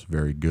lot of stuff's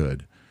very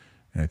good.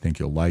 And I think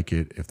you'll like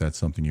it if that's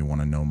something you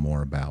want to know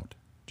more about.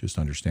 Just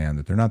understand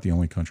that they're not the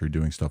only country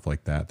doing stuff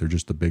like that. They're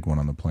just the big one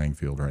on the playing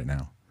field right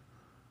now.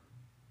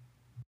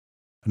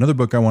 Another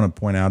book I want to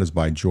point out is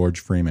by George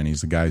Freeman.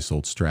 He's the guy who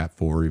sold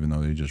Stratfor, even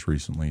though they just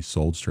recently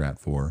sold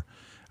Stratfor.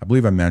 I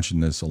believe I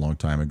mentioned this a long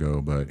time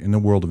ago, but in the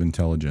world of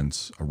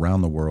intelligence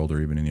around the world,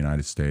 or even in the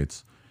United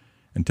States,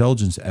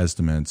 intelligence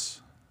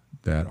estimates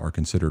that are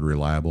considered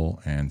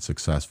reliable and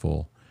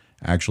successful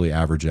actually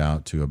average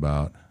out to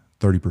about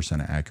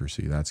 30%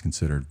 accuracy. That's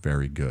considered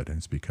very good, and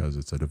it's because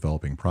it's a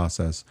developing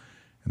process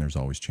and there's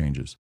always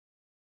changes.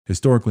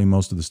 Historically,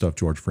 most of the stuff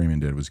George Freeman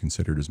did was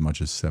considered as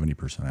much as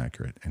 70%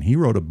 accurate, and he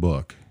wrote a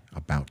book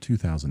about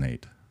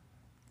 2008,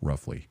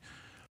 roughly,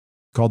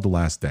 called The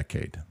Last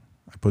Decade.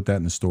 I put that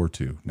in the store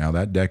too. Now,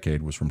 that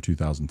decade was from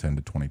 2010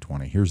 to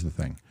 2020. Here's the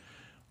thing.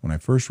 When I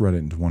first read it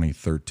in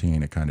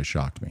 2013, it kind of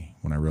shocked me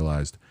when I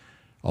realized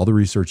all the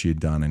research he had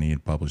done, and he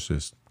had published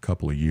this a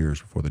couple of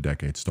years before the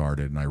decade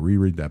started, and I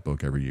reread that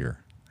book every year,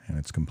 and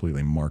it's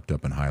completely marked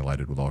up and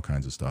highlighted with all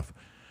kinds of stuff.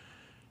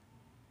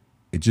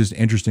 It's just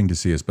interesting to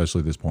see, especially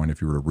at this point,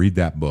 if you were to read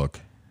that book,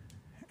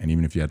 and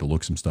even if you had to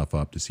look some stuff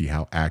up to see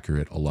how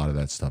accurate a lot of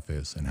that stuff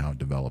is and how it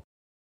developed,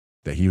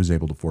 that he was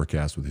able to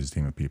forecast with his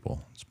team of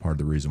people. It's part of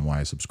the reason why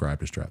I subscribe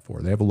to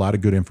Stratfor. They have a lot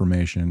of good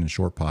information and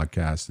short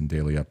podcasts and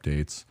daily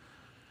updates.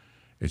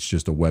 It's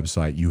just a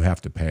website you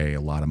have to pay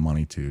a lot of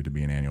money to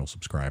be an annual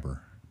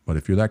subscriber. But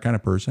if you're that kind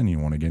of person, you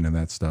want to get into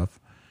that stuff,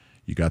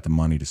 you got the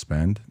money to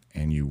spend,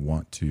 and you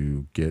want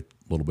to get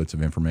little bits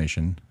of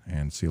information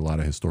and see a lot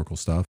of historical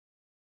stuff,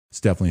 it's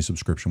definitely a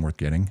subscription worth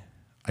getting.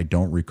 I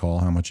don't recall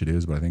how much it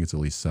is, but I think it's at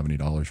least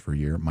 $70 for a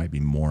year. It might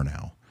be more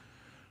now.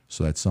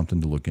 So that's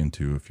something to look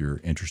into if you're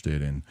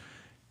interested in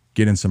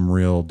getting some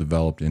real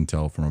developed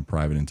intel from a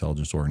private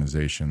intelligence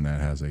organization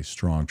that has a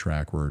strong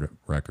track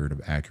record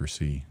of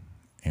accuracy.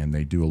 And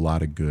they do a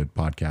lot of good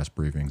podcast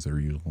briefings that are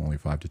usually only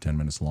 5 to 10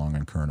 minutes long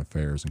on current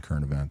affairs and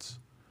current events.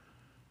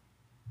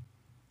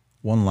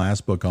 One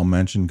last book I'll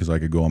mention, because I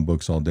could go on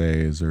books all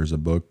day, is there's a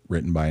book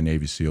written by a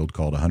Navy SEAL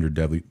called 100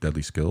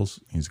 Deadly Skills.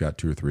 He's got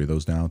 2 or 3 of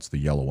those now. It's the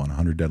yellow one.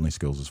 100 Deadly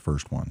Skills is the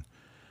first one.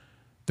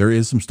 There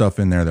is some stuff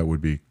in there that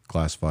would be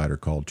classified or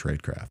called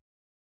tradecraft.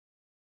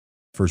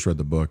 First read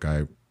the book,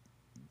 I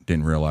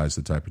didn't realize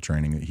the type of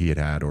training that he had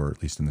had, or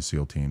at least in the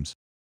SEAL teams.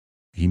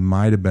 He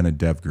might have been a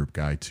dev group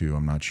guy too.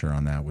 I'm not sure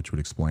on that, which would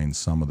explain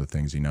some of the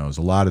things he knows.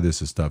 A lot of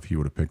this is stuff he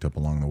would have picked up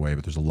along the way,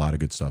 but there's a lot of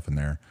good stuff in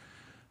there.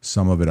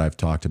 Some of it I've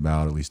talked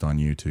about, at least on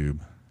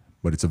YouTube,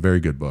 but it's a very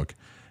good book.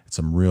 It's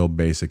some real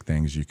basic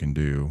things you can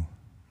do,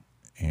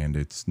 and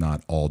it's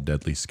not all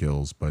deadly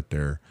skills, but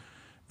they're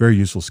very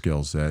useful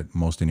skills that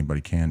most anybody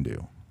can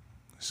do.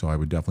 So I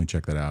would definitely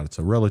check that out. It's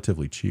a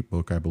relatively cheap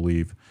book, I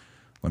believe.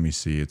 Let me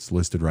see. It's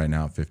listed right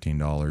now at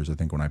 $15. I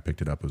think when I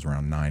picked it up, it was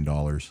around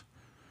 $9.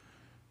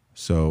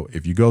 So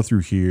if you go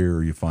through here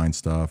or you find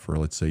stuff, or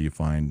let's say you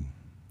find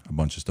a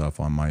bunch of stuff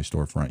on my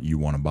storefront you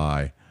want to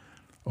buy,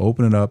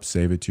 open it up,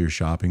 save it to your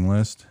shopping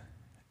list,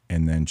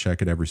 and then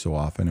check it every so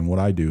often. And what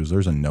I do is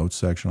there's a notes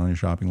section on your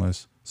shopping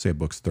list. Say a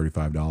book's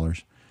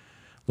 $35.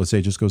 Let's say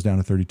it just goes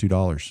down to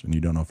 $32 and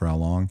you don't know for how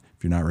long.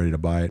 If you're not ready to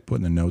buy it, put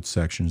in the notes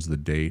sections the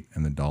date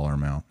and the dollar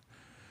amount.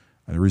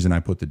 And the reason I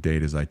put the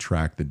date is I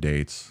track the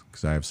dates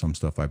because I have some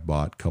stuff I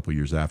bought a couple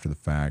years after the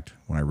fact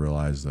when I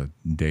realized the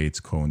dates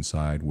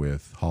coincide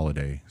with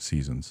holiday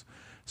seasons.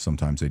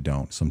 Sometimes they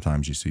don't.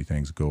 Sometimes you see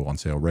things go on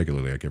sale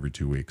regularly, like every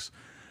 2 weeks.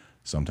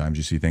 Sometimes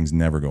you see things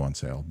never go on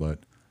sale. But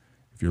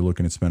if you're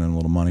looking at spending a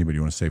little money but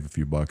you want to save a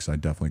few bucks,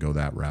 I'd definitely go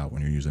that route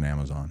when you're using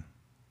Amazon.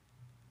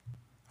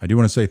 I do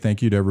want to say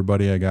thank you to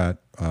everybody I got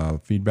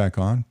feedback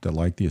on that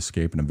liked the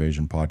Escape and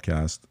Evasion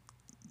podcast.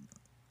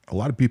 A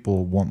lot of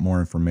people want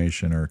more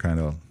information, or kind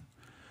of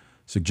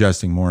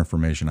suggesting more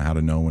information on how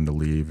to know when to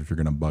leave if you're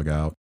going to bug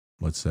out,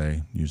 let's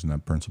say, using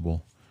that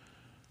principle.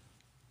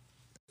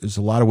 There's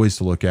a lot of ways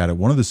to look at it.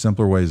 One of the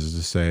simpler ways is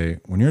to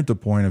say, when you're at the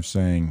point of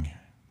saying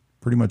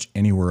pretty much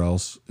anywhere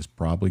else is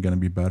probably going to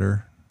be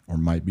better or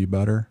might be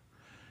better,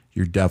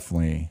 you're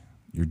definitely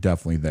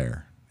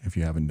there if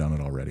you haven't done it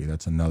already.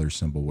 That's another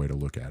simple way to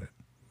look at it.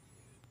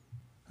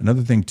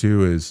 Another thing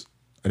too is,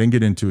 I didn't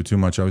get into it too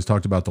much. I always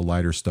talked about the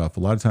lighter stuff.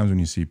 A lot of times when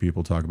you see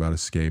people talk about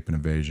escape and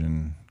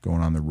evasion,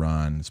 going on the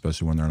run,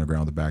 especially when they're on the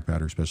ground with a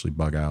backpacker, especially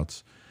bug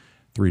outs,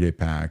 3-day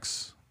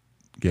packs,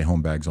 get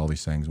home bags, all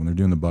these things. When they're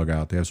doing the bug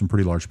out, they have some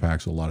pretty large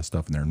packs with a lot of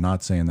stuff in there.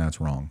 Not saying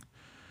that's wrong.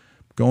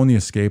 Going the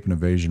escape and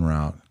evasion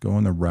route,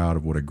 going the route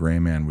of what a gray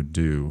man would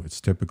do,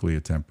 it's typically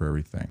a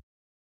temporary thing.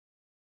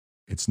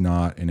 It's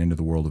not an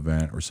end-of-the-world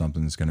event or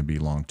something that's going to be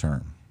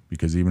long-term.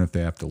 Because even if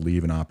they have to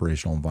leave an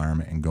operational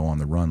environment and go on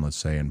the run, let's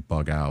say, and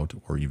bug out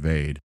or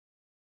evade,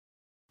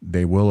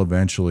 they will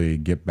eventually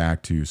get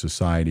back to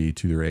society,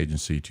 to their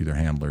agency, to their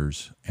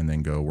handlers, and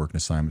then go work an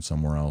assignment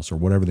somewhere else or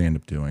whatever they end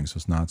up doing. So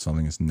it's not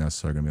something that's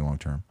necessarily going to be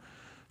long-term.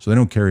 So they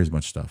don't carry as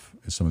much stuff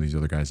as some of these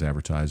other guys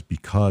advertise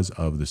because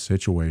of the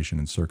situation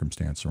and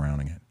circumstance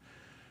surrounding it.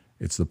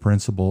 It's the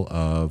principle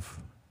of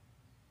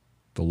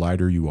the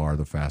lighter you are,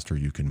 the faster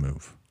you can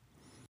move.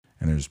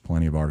 And there's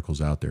plenty of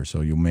articles out there.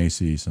 So you may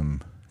see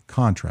some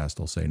contrast,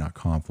 I'll say, not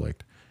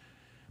conflict,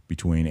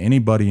 between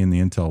anybody in the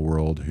intel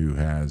world who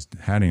has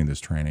had any of this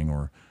training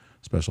or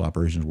special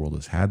operations world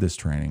has had this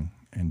training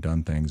and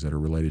done things that are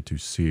related to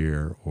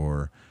SEER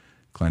or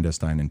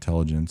clandestine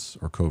intelligence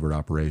or covert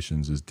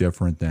operations is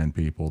different than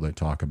people that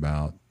talk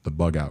about the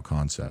bug out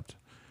concept.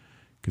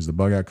 Because the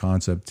bug out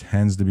concept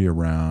tends to be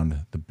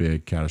around the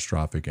big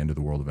catastrophic end of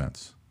the world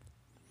events.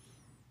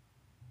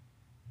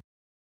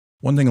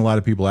 One thing a lot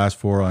of people ask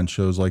for on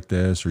shows like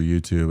this or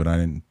YouTube, and I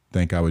didn't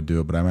think I would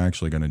do it, but I'm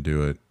actually going to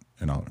do it,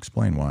 and I'll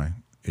explain why,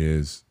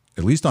 is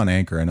at least on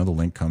Anchor, I know the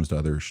link comes to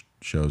other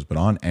shows, but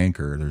on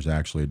Anchor, there's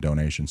actually a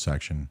donation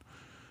section,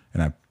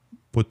 and I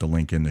put the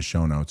link in the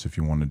show notes if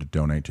you wanted to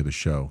donate to the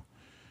show.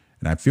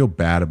 And I feel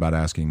bad about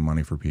asking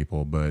money for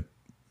people, but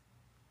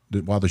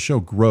while the show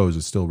grows,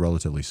 it's still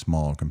relatively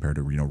small compared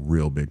to,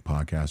 real big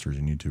podcasters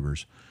and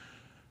YouTubers.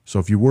 So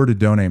if you were to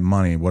donate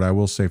money, what I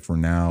will say for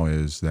now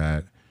is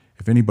that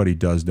if anybody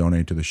does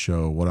donate to the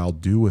show, what I'll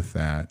do with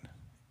that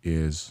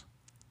is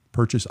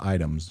purchase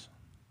items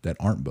that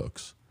aren't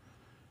books,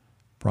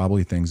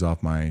 probably things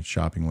off my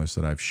shopping list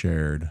that I've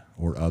shared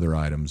or other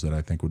items that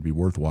I think would be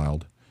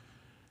worthwhile,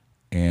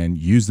 and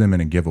use them in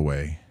a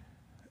giveaway,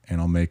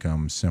 and I'll make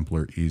them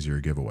simpler,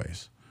 easier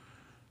giveaways.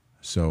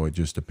 So it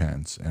just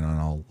depends, and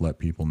I'll let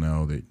people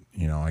know that,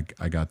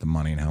 I got the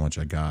money and how much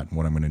I got and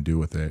what I'm going to do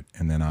with it,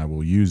 and then I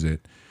will use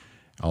it.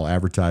 I'll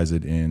advertise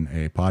it in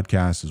a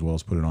podcast as well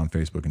as put it on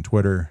Facebook and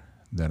Twitter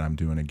that I'm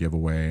doing a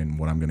giveaway and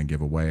what I'm going to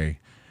give away,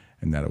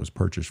 and that it was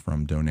purchased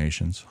from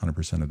donations,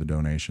 100% of the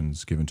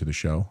donations given to the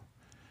show.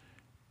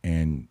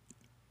 And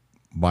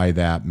by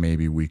that,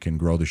 maybe we can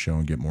grow the show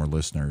and get more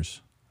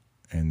listeners,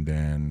 and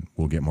then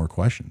we'll get more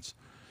questions.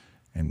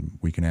 And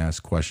we can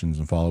ask questions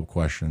and follow-up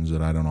questions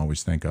that I don't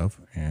always think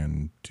of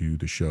and do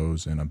the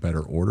shows in a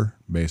better order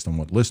based on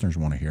what listeners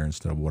want to hear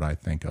instead of what I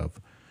think of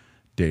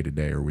day to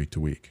day or week to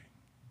week.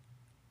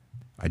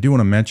 I do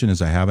want to mention,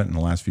 as I haven't in the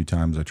last few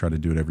times, I try to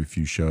do it every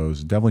few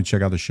shows. Definitely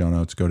check out the show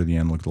notes. Go to the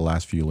end, look at the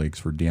last few links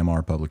for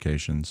DMR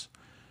Publications,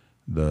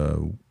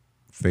 the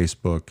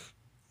Facebook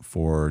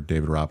for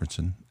David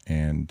Robertson,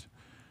 and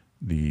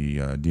the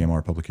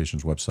DMR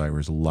Publications website, where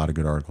there's a lot of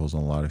good articles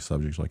on a lot of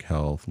subjects like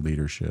health,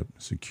 leadership,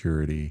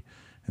 security,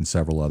 and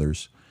several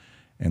others.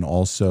 And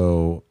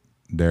also,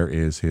 there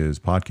is his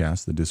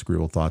podcast, The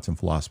Disagreeable Thoughts and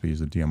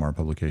Philosophies of DMR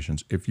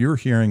Publications. If you're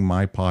hearing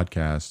my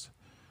podcast,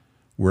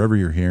 wherever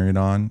you're hearing it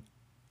on,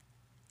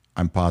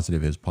 I'm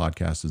positive his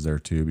podcast is there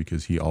too,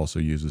 because he also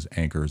uses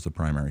Anchor as the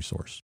primary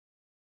source.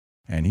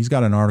 And he's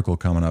got an article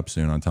coming up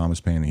soon on Thomas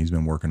Paine that he's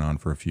been working on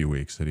for a few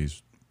weeks that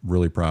he's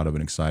really proud of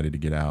and excited to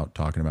get out,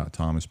 talking about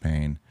Thomas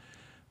Paine,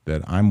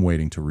 that I'm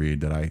waiting to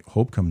read, that I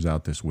hope comes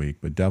out this week.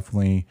 But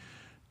definitely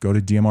go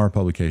to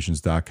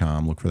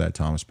dmrpublications.com, look for that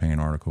Thomas Paine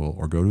article,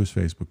 or go to his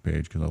Facebook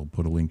page because I'll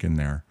put a link in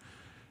there.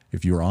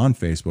 If you're on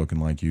Facebook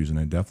and like using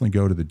it, definitely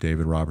go to the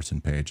David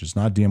Robertson page. It's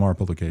not DMR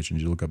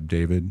Publications. You look up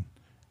David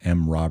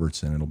M.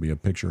 Robertson. It'll be a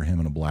picture of him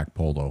in a black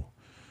polo.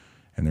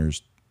 And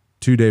there's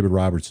two David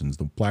Robertsons.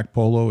 The black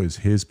polo is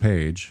his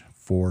page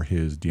for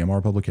his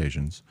DMR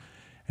Publications.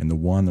 And the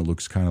one that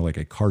looks kind of like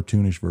a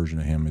cartoonish version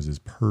of him is his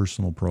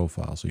personal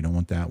profile. So you don't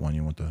want that one.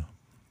 You want the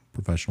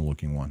professional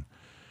looking one.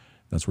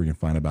 That's where you can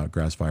find about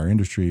Grassfire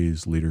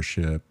Industries,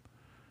 leadership,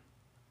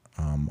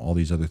 all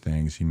these other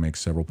things. He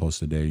makes several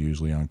posts a day,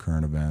 usually on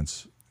current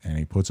events, and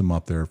he puts them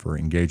up there for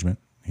engagement.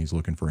 He's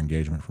looking for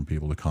engagement from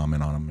people to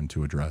comment on them and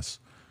to address.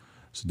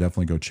 So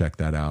definitely go check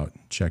that out.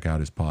 Check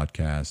out his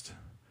podcast.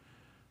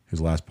 His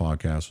last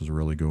podcast was a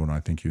really good one. I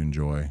think you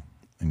enjoy,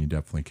 and you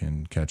definitely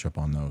can catch up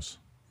on those.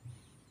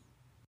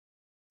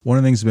 One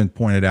of the things that's been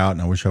pointed out,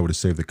 and I wish I would have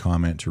saved the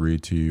comment to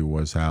read to you,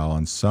 was how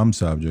on some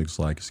subjects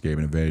like escape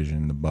and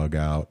evasion, the bug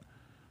out,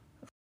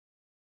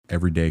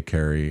 everyday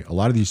carry, a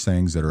lot of these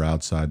things that are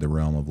outside the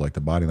realm of like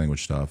the body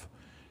language stuff,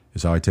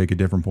 is how I take a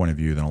different point of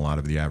view than a lot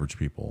of the average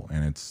people.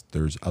 And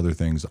there's other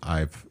things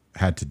I've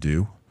had to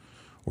do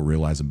or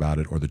realize about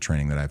it, or the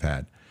training that I've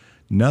had.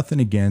 Nothing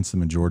against the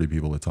majority of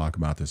people that talk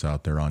about this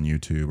out there on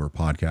YouTube or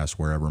podcasts,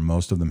 wherever.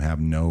 Most of them have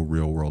no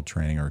real world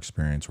training or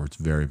experience, or it's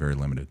very, very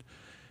limited.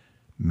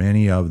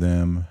 Many of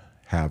them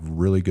have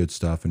really good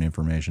stuff and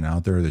information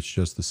out there that's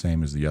just the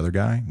same as the other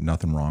guy.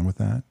 Nothing wrong with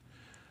that.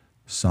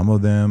 Some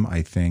of them,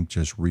 I think,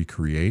 just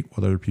recreate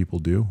what other people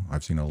do.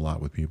 I've seen a lot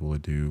with people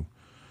that do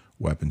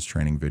weapons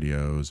training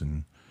videos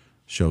and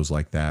shows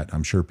like that.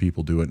 I'm sure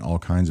people do it in all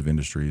kinds of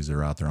industries.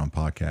 They're out there on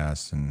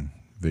podcasts and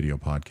video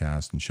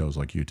podcasts and shows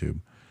like YouTube.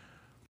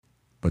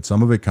 But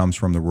some of it comes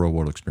from the real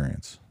world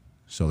experience.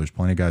 So there's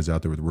plenty of guys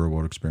out there with real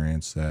world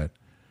experience that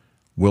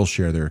will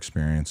share their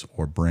experience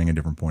or bring a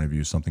different point of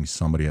view, something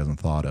somebody hasn't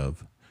thought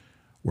of.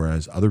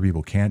 Whereas other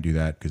people can't do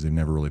that because they've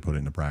never really put it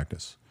into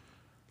practice.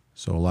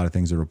 So a lot of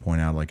things that will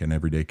point out, like an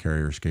everyday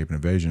carrier escape and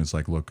evasion, it's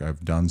like, look,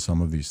 I've done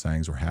some of these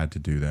things or had to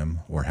do them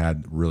or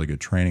had really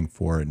good training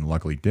for it and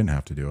luckily didn't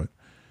have to do it,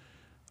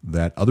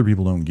 that other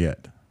people don't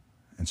get.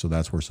 And so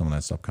that's where some of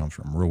that stuff comes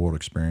from. Real world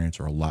experience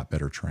or a lot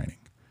better training.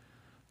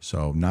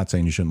 So not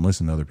saying you shouldn't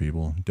listen to other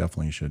people.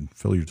 Definitely you should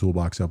fill your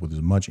toolbox up with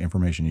as much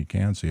information you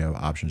can so you have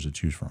options to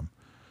choose from.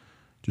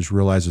 Just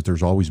realize that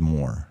there's always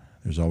more.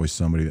 There's always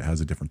somebody that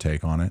has a different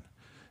take on it.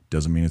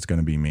 Doesn't mean it's going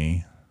to be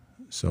me.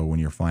 So when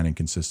you're finding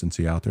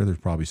consistency out there, there's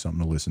probably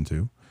something to listen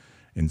to.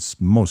 In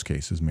most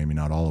cases, maybe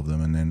not all of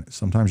them. And then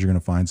sometimes you're going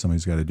to find somebody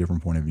who's got a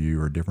different point of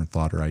view or a different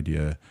thought or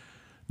idea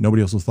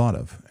nobody else has thought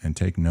of, and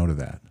take note of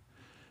that.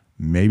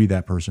 Maybe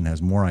that person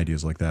has more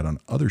ideas like that on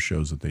other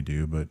shows that they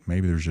do, but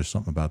maybe there's just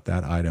something about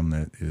that item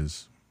that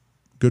is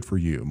good for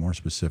you, more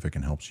specific,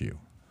 and helps you.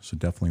 So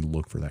definitely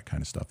look for that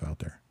kind of stuff out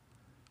there.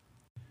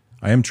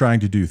 I am trying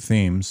to do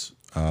themes.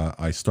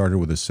 I started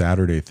with a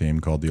Saturday theme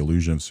called The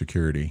Illusion of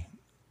Security,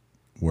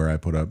 where I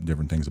put up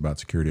different things about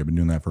security. I've been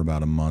doing that for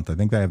about a month. I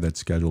think I have that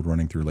scheduled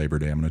running through Labor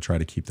Day. I'm going to try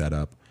to keep that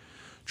up.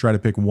 Try to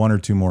pick one or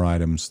two more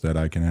items that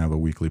I can have a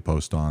weekly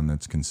post on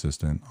that's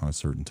consistent on a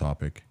certain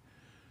topic.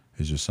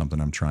 It's just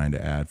something I'm trying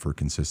to add for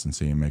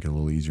consistency and make it a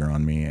little easier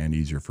on me and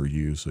easier for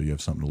you so you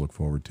have something to look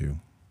forward to.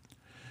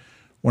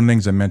 One of the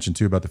things I mentioned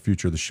too about the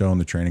future of the show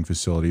and the training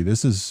facility,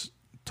 this is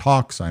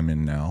talks I'm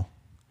in now.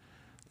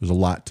 There's a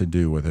lot to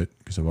do with it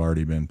because I've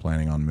already been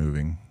planning on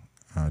moving.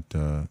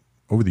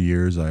 Over the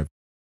years, I've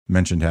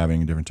mentioned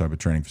having a different type of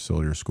training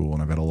facility or school,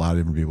 and I've had a lot of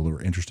different people that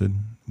were interested.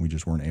 We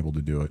just weren't able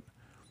to do it.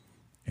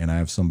 And I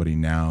have somebody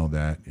now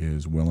that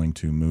is willing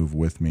to move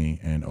with me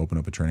and open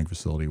up a training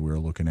facility. We're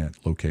looking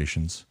at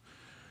locations.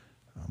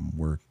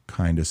 We're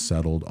kind of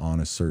settled on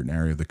a certain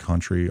area of the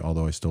country,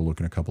 although I still look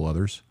at a couple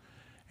others.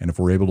 And if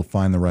we're able to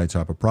find the right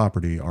type of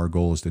property, our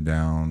goal is to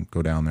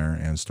go down there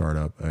and start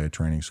up a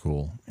training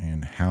school.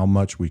 And how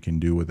much we can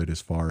do with it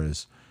as far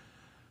as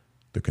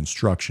the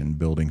construction,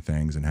 building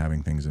things and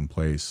having things in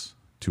place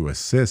to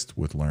assist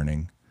with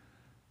learning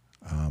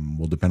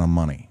will depend on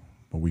money.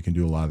 But we can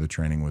do a lot of the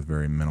training with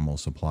very minimal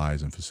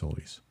supplies and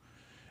facilities.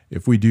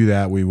 If we do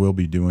that, we will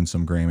be doing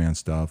some gray man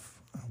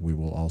stuff. We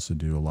will also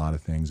do a lot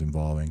of things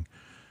involving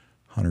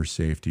hunter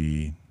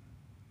safety,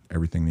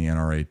 everything the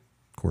NRA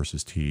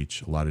courses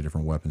teach, a lot of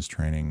different weapons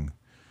training.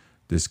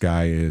 This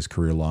guy is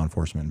career law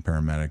enforcement and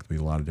paramedic. There'll be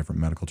a lot of different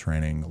medical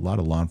training, a lot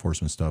of law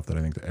enforcement stuff that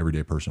I think the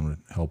everyday person would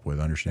help with,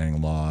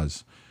 understanding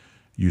laws,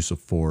 use of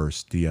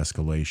force,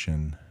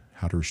 de-escalation,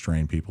 how to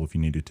restrain people if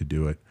you needed to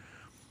do it.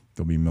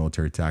 There'll be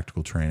military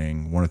tactical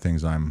training. One of the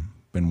things I'm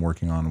been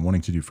working on and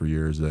wanting to do for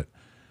years that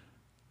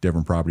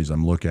different properties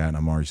I'm looking at, and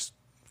I'm always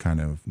kind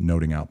of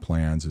noting out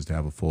plans, is to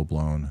have a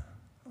full-blown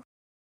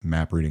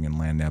map reading and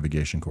land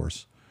navigation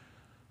course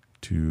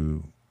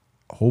to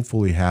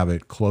hopefully have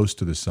it close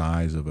to the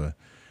size of a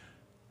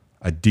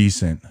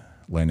decent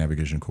land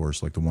navigation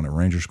course like the one at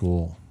Ranger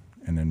School,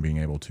 and then being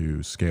able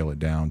to scale it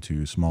down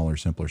to smaller,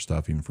 simpler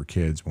stuff even for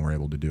kids when we're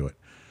able to do it.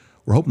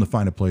 We're hoping to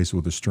find a place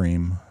with a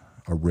stream,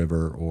 a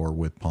river, or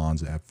with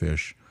ponds that have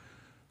fish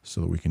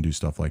so that we can do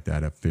stuff like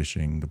that, have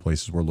fishing. The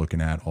places we're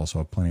looking at also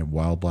have plenty of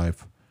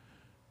wildlife,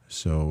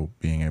 so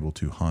being able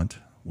to hunt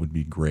would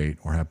be great,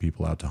 or have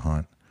people out to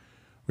hunt.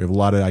 We have a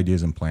lot of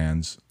ideas and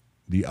plans.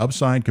 The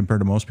upside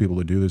compared to most people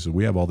that do this is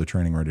we have all the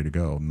training ready to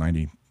go.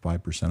 95%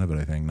 of it,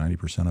 I think,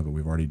 90% of it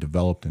we've already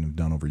developed and have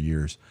done over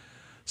years.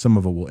 Some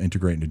of it will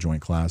integrate into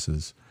joint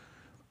classes.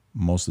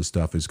 Most of the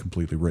stuff is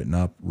completely written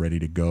up, ready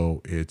to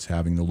go. It's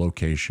having the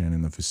location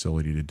and the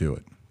facility to do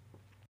it.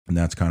 And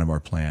that's kind of our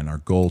plan. Our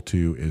goal,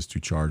 too, is to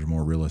charge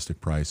more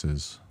realistic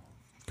prices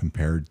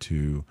compared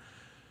to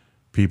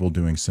people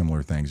doing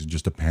similar things. It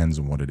just depends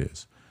on what it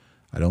is.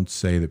 I don't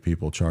say that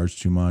people charge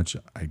too much.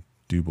 I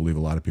do believe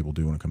a lot of people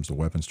do when it comes to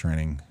weapons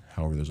training.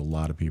 However, there's a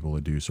lot of people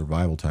that do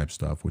survival type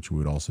stuff, which we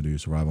would also do,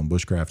 survival and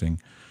bushcrafting,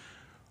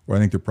 where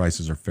I think their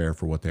prices are fair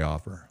for what they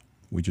offer.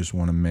 We just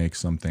want to make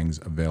some things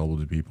available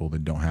to people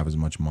that don't have as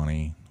much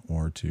money,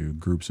 or to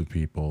groups of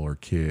people or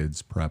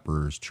kids,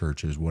 preppers,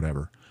 churches,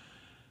 whatever.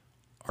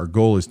 Our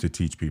goal is to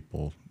teach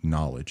people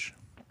knowledge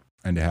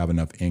and to have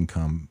enough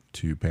income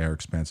to pay our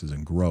expenses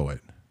and grow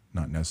it,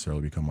 not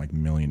necessarily become like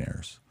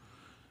millionaires.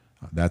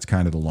 That's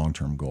kind of the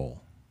long-term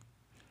goal.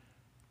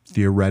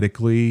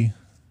 Theoretically,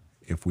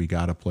 if we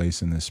got a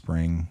place in the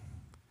spring,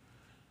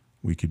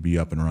 we could be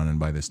up and running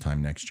by this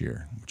time next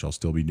year, which I'll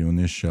still be doing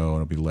this show and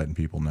I'll be letting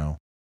people know.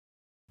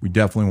 We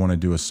definitely want to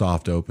do a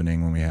soft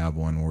opening when we have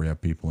one where we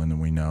have people in that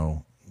we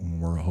know.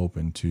 We're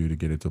hoping to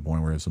get it to the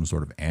point where we have some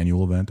sort of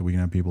annual event that we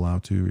can have people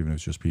out to, even if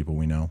it's just people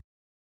we know.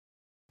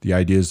 The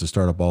idea is to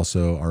start up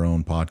also our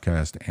own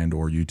podcast and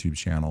or YouTube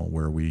channel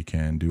where we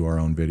can do our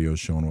own videos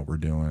showing what we're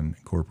doing,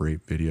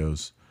 incorporate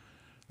videos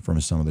from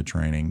some of the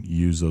training,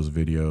 use those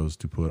videos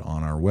to put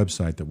on our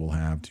website that we'll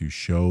have to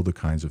show the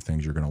kinds of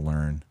things you're going to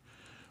learn.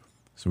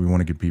 So we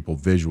want to give people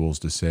visuals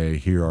to say,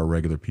 here are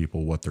regular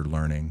people, what they're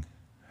learning,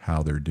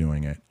 how they're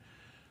doing it,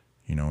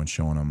 and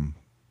showing them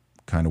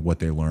kind of what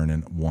they learn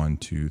in 1,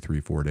 2, 3,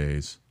 4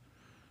 days.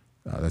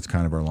 That's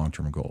kind of our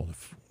long-term goal.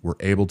 If we're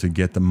able to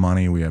get the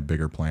money, we have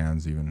bigger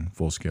plans, even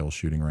full-scale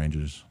shooting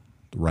ranges,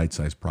 the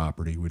right-size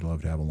property. We'd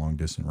love to have a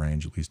long-distance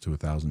range, at least to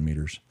 1,000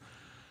 meters.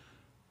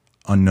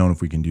 Unknown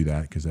if we can do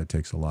that because that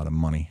takes a lot of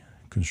money,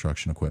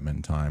 construction equipment,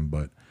 and time.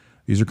 But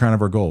these are kind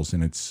of our goals,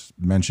 and it's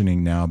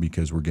mentioning now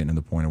because we're getting to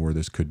the point of where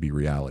this could be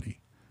reality.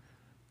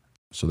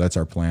 So that's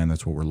our plan.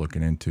 That's what we're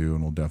looking into,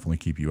 and we'll definitely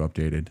keep you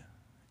updated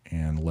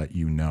and let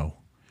you know.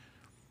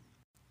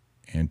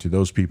 And to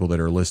those people that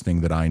are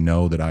listening that I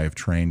know that I have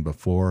trained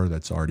before,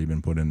 that's already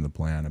been put in the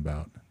plan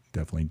about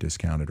definitely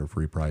discounted or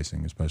free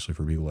pricing, especially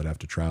for people that have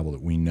to travel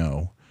that we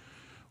know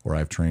or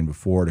I've trained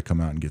before to come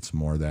out and get some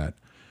more of that.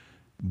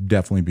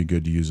 Definitely be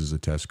good to use as a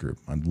test group.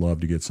 I'd love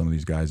to get some of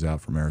these guys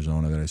out from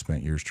Arizona that I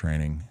spent years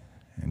training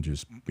and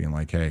just being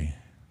like, hey,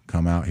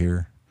 come out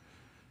here.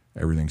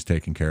 Everything's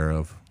taken care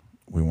of.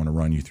 We want to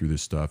run you through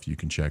this stuff. You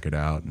can check it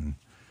out and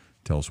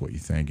tell us what you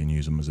think and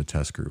use them as a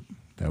test group.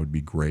 That would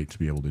be great to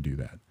be able to do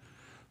that.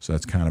 So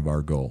that's kind of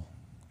our goal.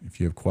 If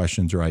you have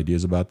questions or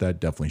ideas about that,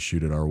 definitely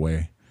shoot it our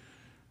way,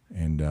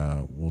 and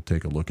we'll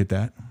take a look at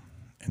that.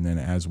 And then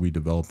as we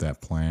develop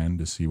that plan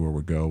to see where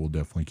we go, we'll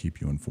definitely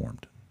keep you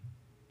informed.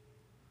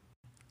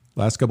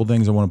 Last couple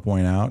things I want to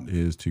point out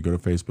is to go to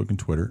Facebook and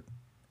Twitter.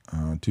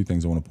 2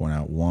 things I want to point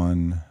out.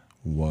 One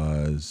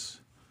was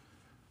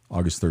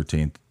August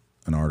 13th,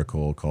 an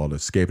article called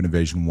Escape and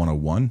Evasion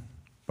 101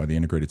 by the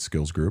Integrated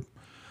Skills Group.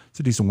 It's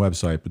a decent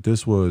website, but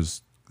this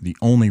was the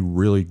only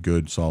really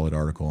good, solid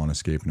article on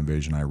escape and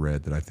evasion I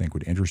read that I think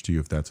would interest you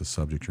if that's a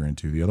subject you're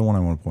into. The other one I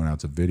want to point out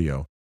is a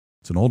video.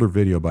 It's an older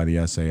video by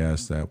the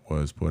SAS that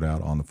was put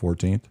out on the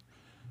 14th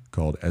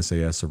called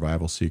SAS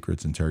Survival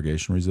Secrets,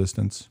 Interrogation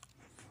Resistance.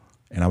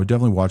 And I would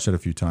definitely watch that a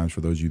few times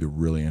for those of you that are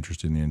really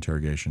interested in the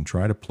interrogation.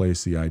 Try to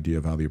place the idea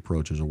of how the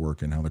approaches are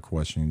working, how the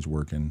questioning's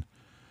working.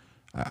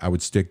 I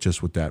would stick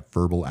just with that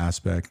verbal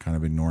aspect, kind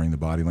of ignoring the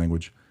body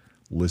language.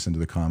 Listen to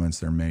the comments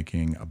they're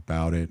making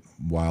about it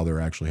while they're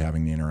actually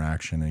having the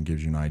interaction, and it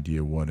gives you an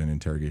idea what an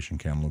interrogation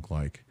can look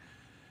like.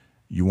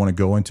 You want to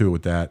go into it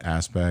with that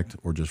aspect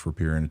or just for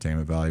pure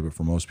entertainment value, but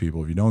for most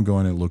people, if you don't go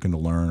in it looking to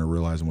learn or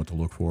realizing what to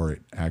look for,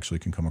 it actually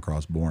can come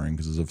across boring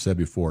because, as I've said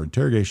before,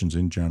 interrogations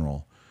in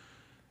general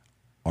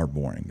are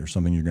boring. There's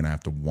something you're going to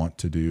have to want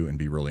to do and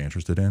be really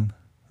interested in.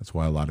 That's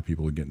why a lot of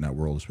people who get in that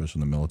world,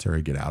 especially in the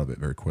military, get out of it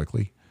very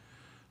quickly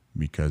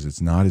because it's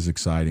not as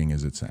exciting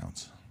as it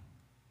sounds.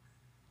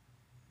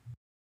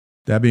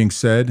 That being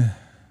said,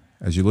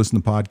 as you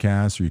listen to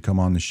podcasts or you come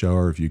on the show,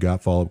 or if you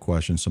got follow-up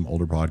questions, some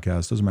older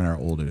podcasts, doesn't matter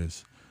how old it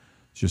is,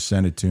 just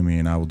send it to me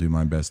and I will do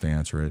my best to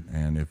answer it.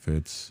 And if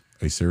it's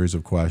a series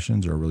of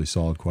questions or a really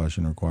solid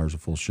question that requires a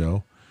full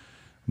show,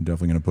 I'm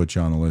definitely going to put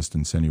you on the list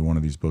and send you one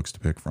of these books to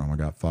pick from. I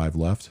got 5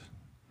 left.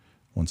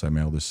 Once I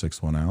mail this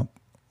 6th one out,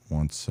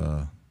 once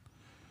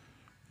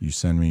you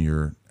send me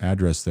your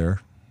address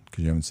there,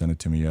 because you haven't sent it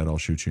to me yet, I'll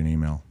shoot you an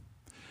email.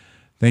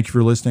 Thank you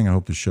for listening. I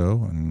hope the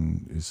show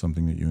is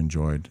something that you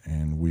enjoyed,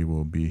 and we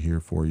will be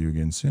here for you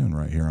again soon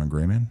right here on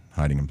Grayman,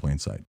 Hiding in Plain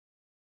Sight.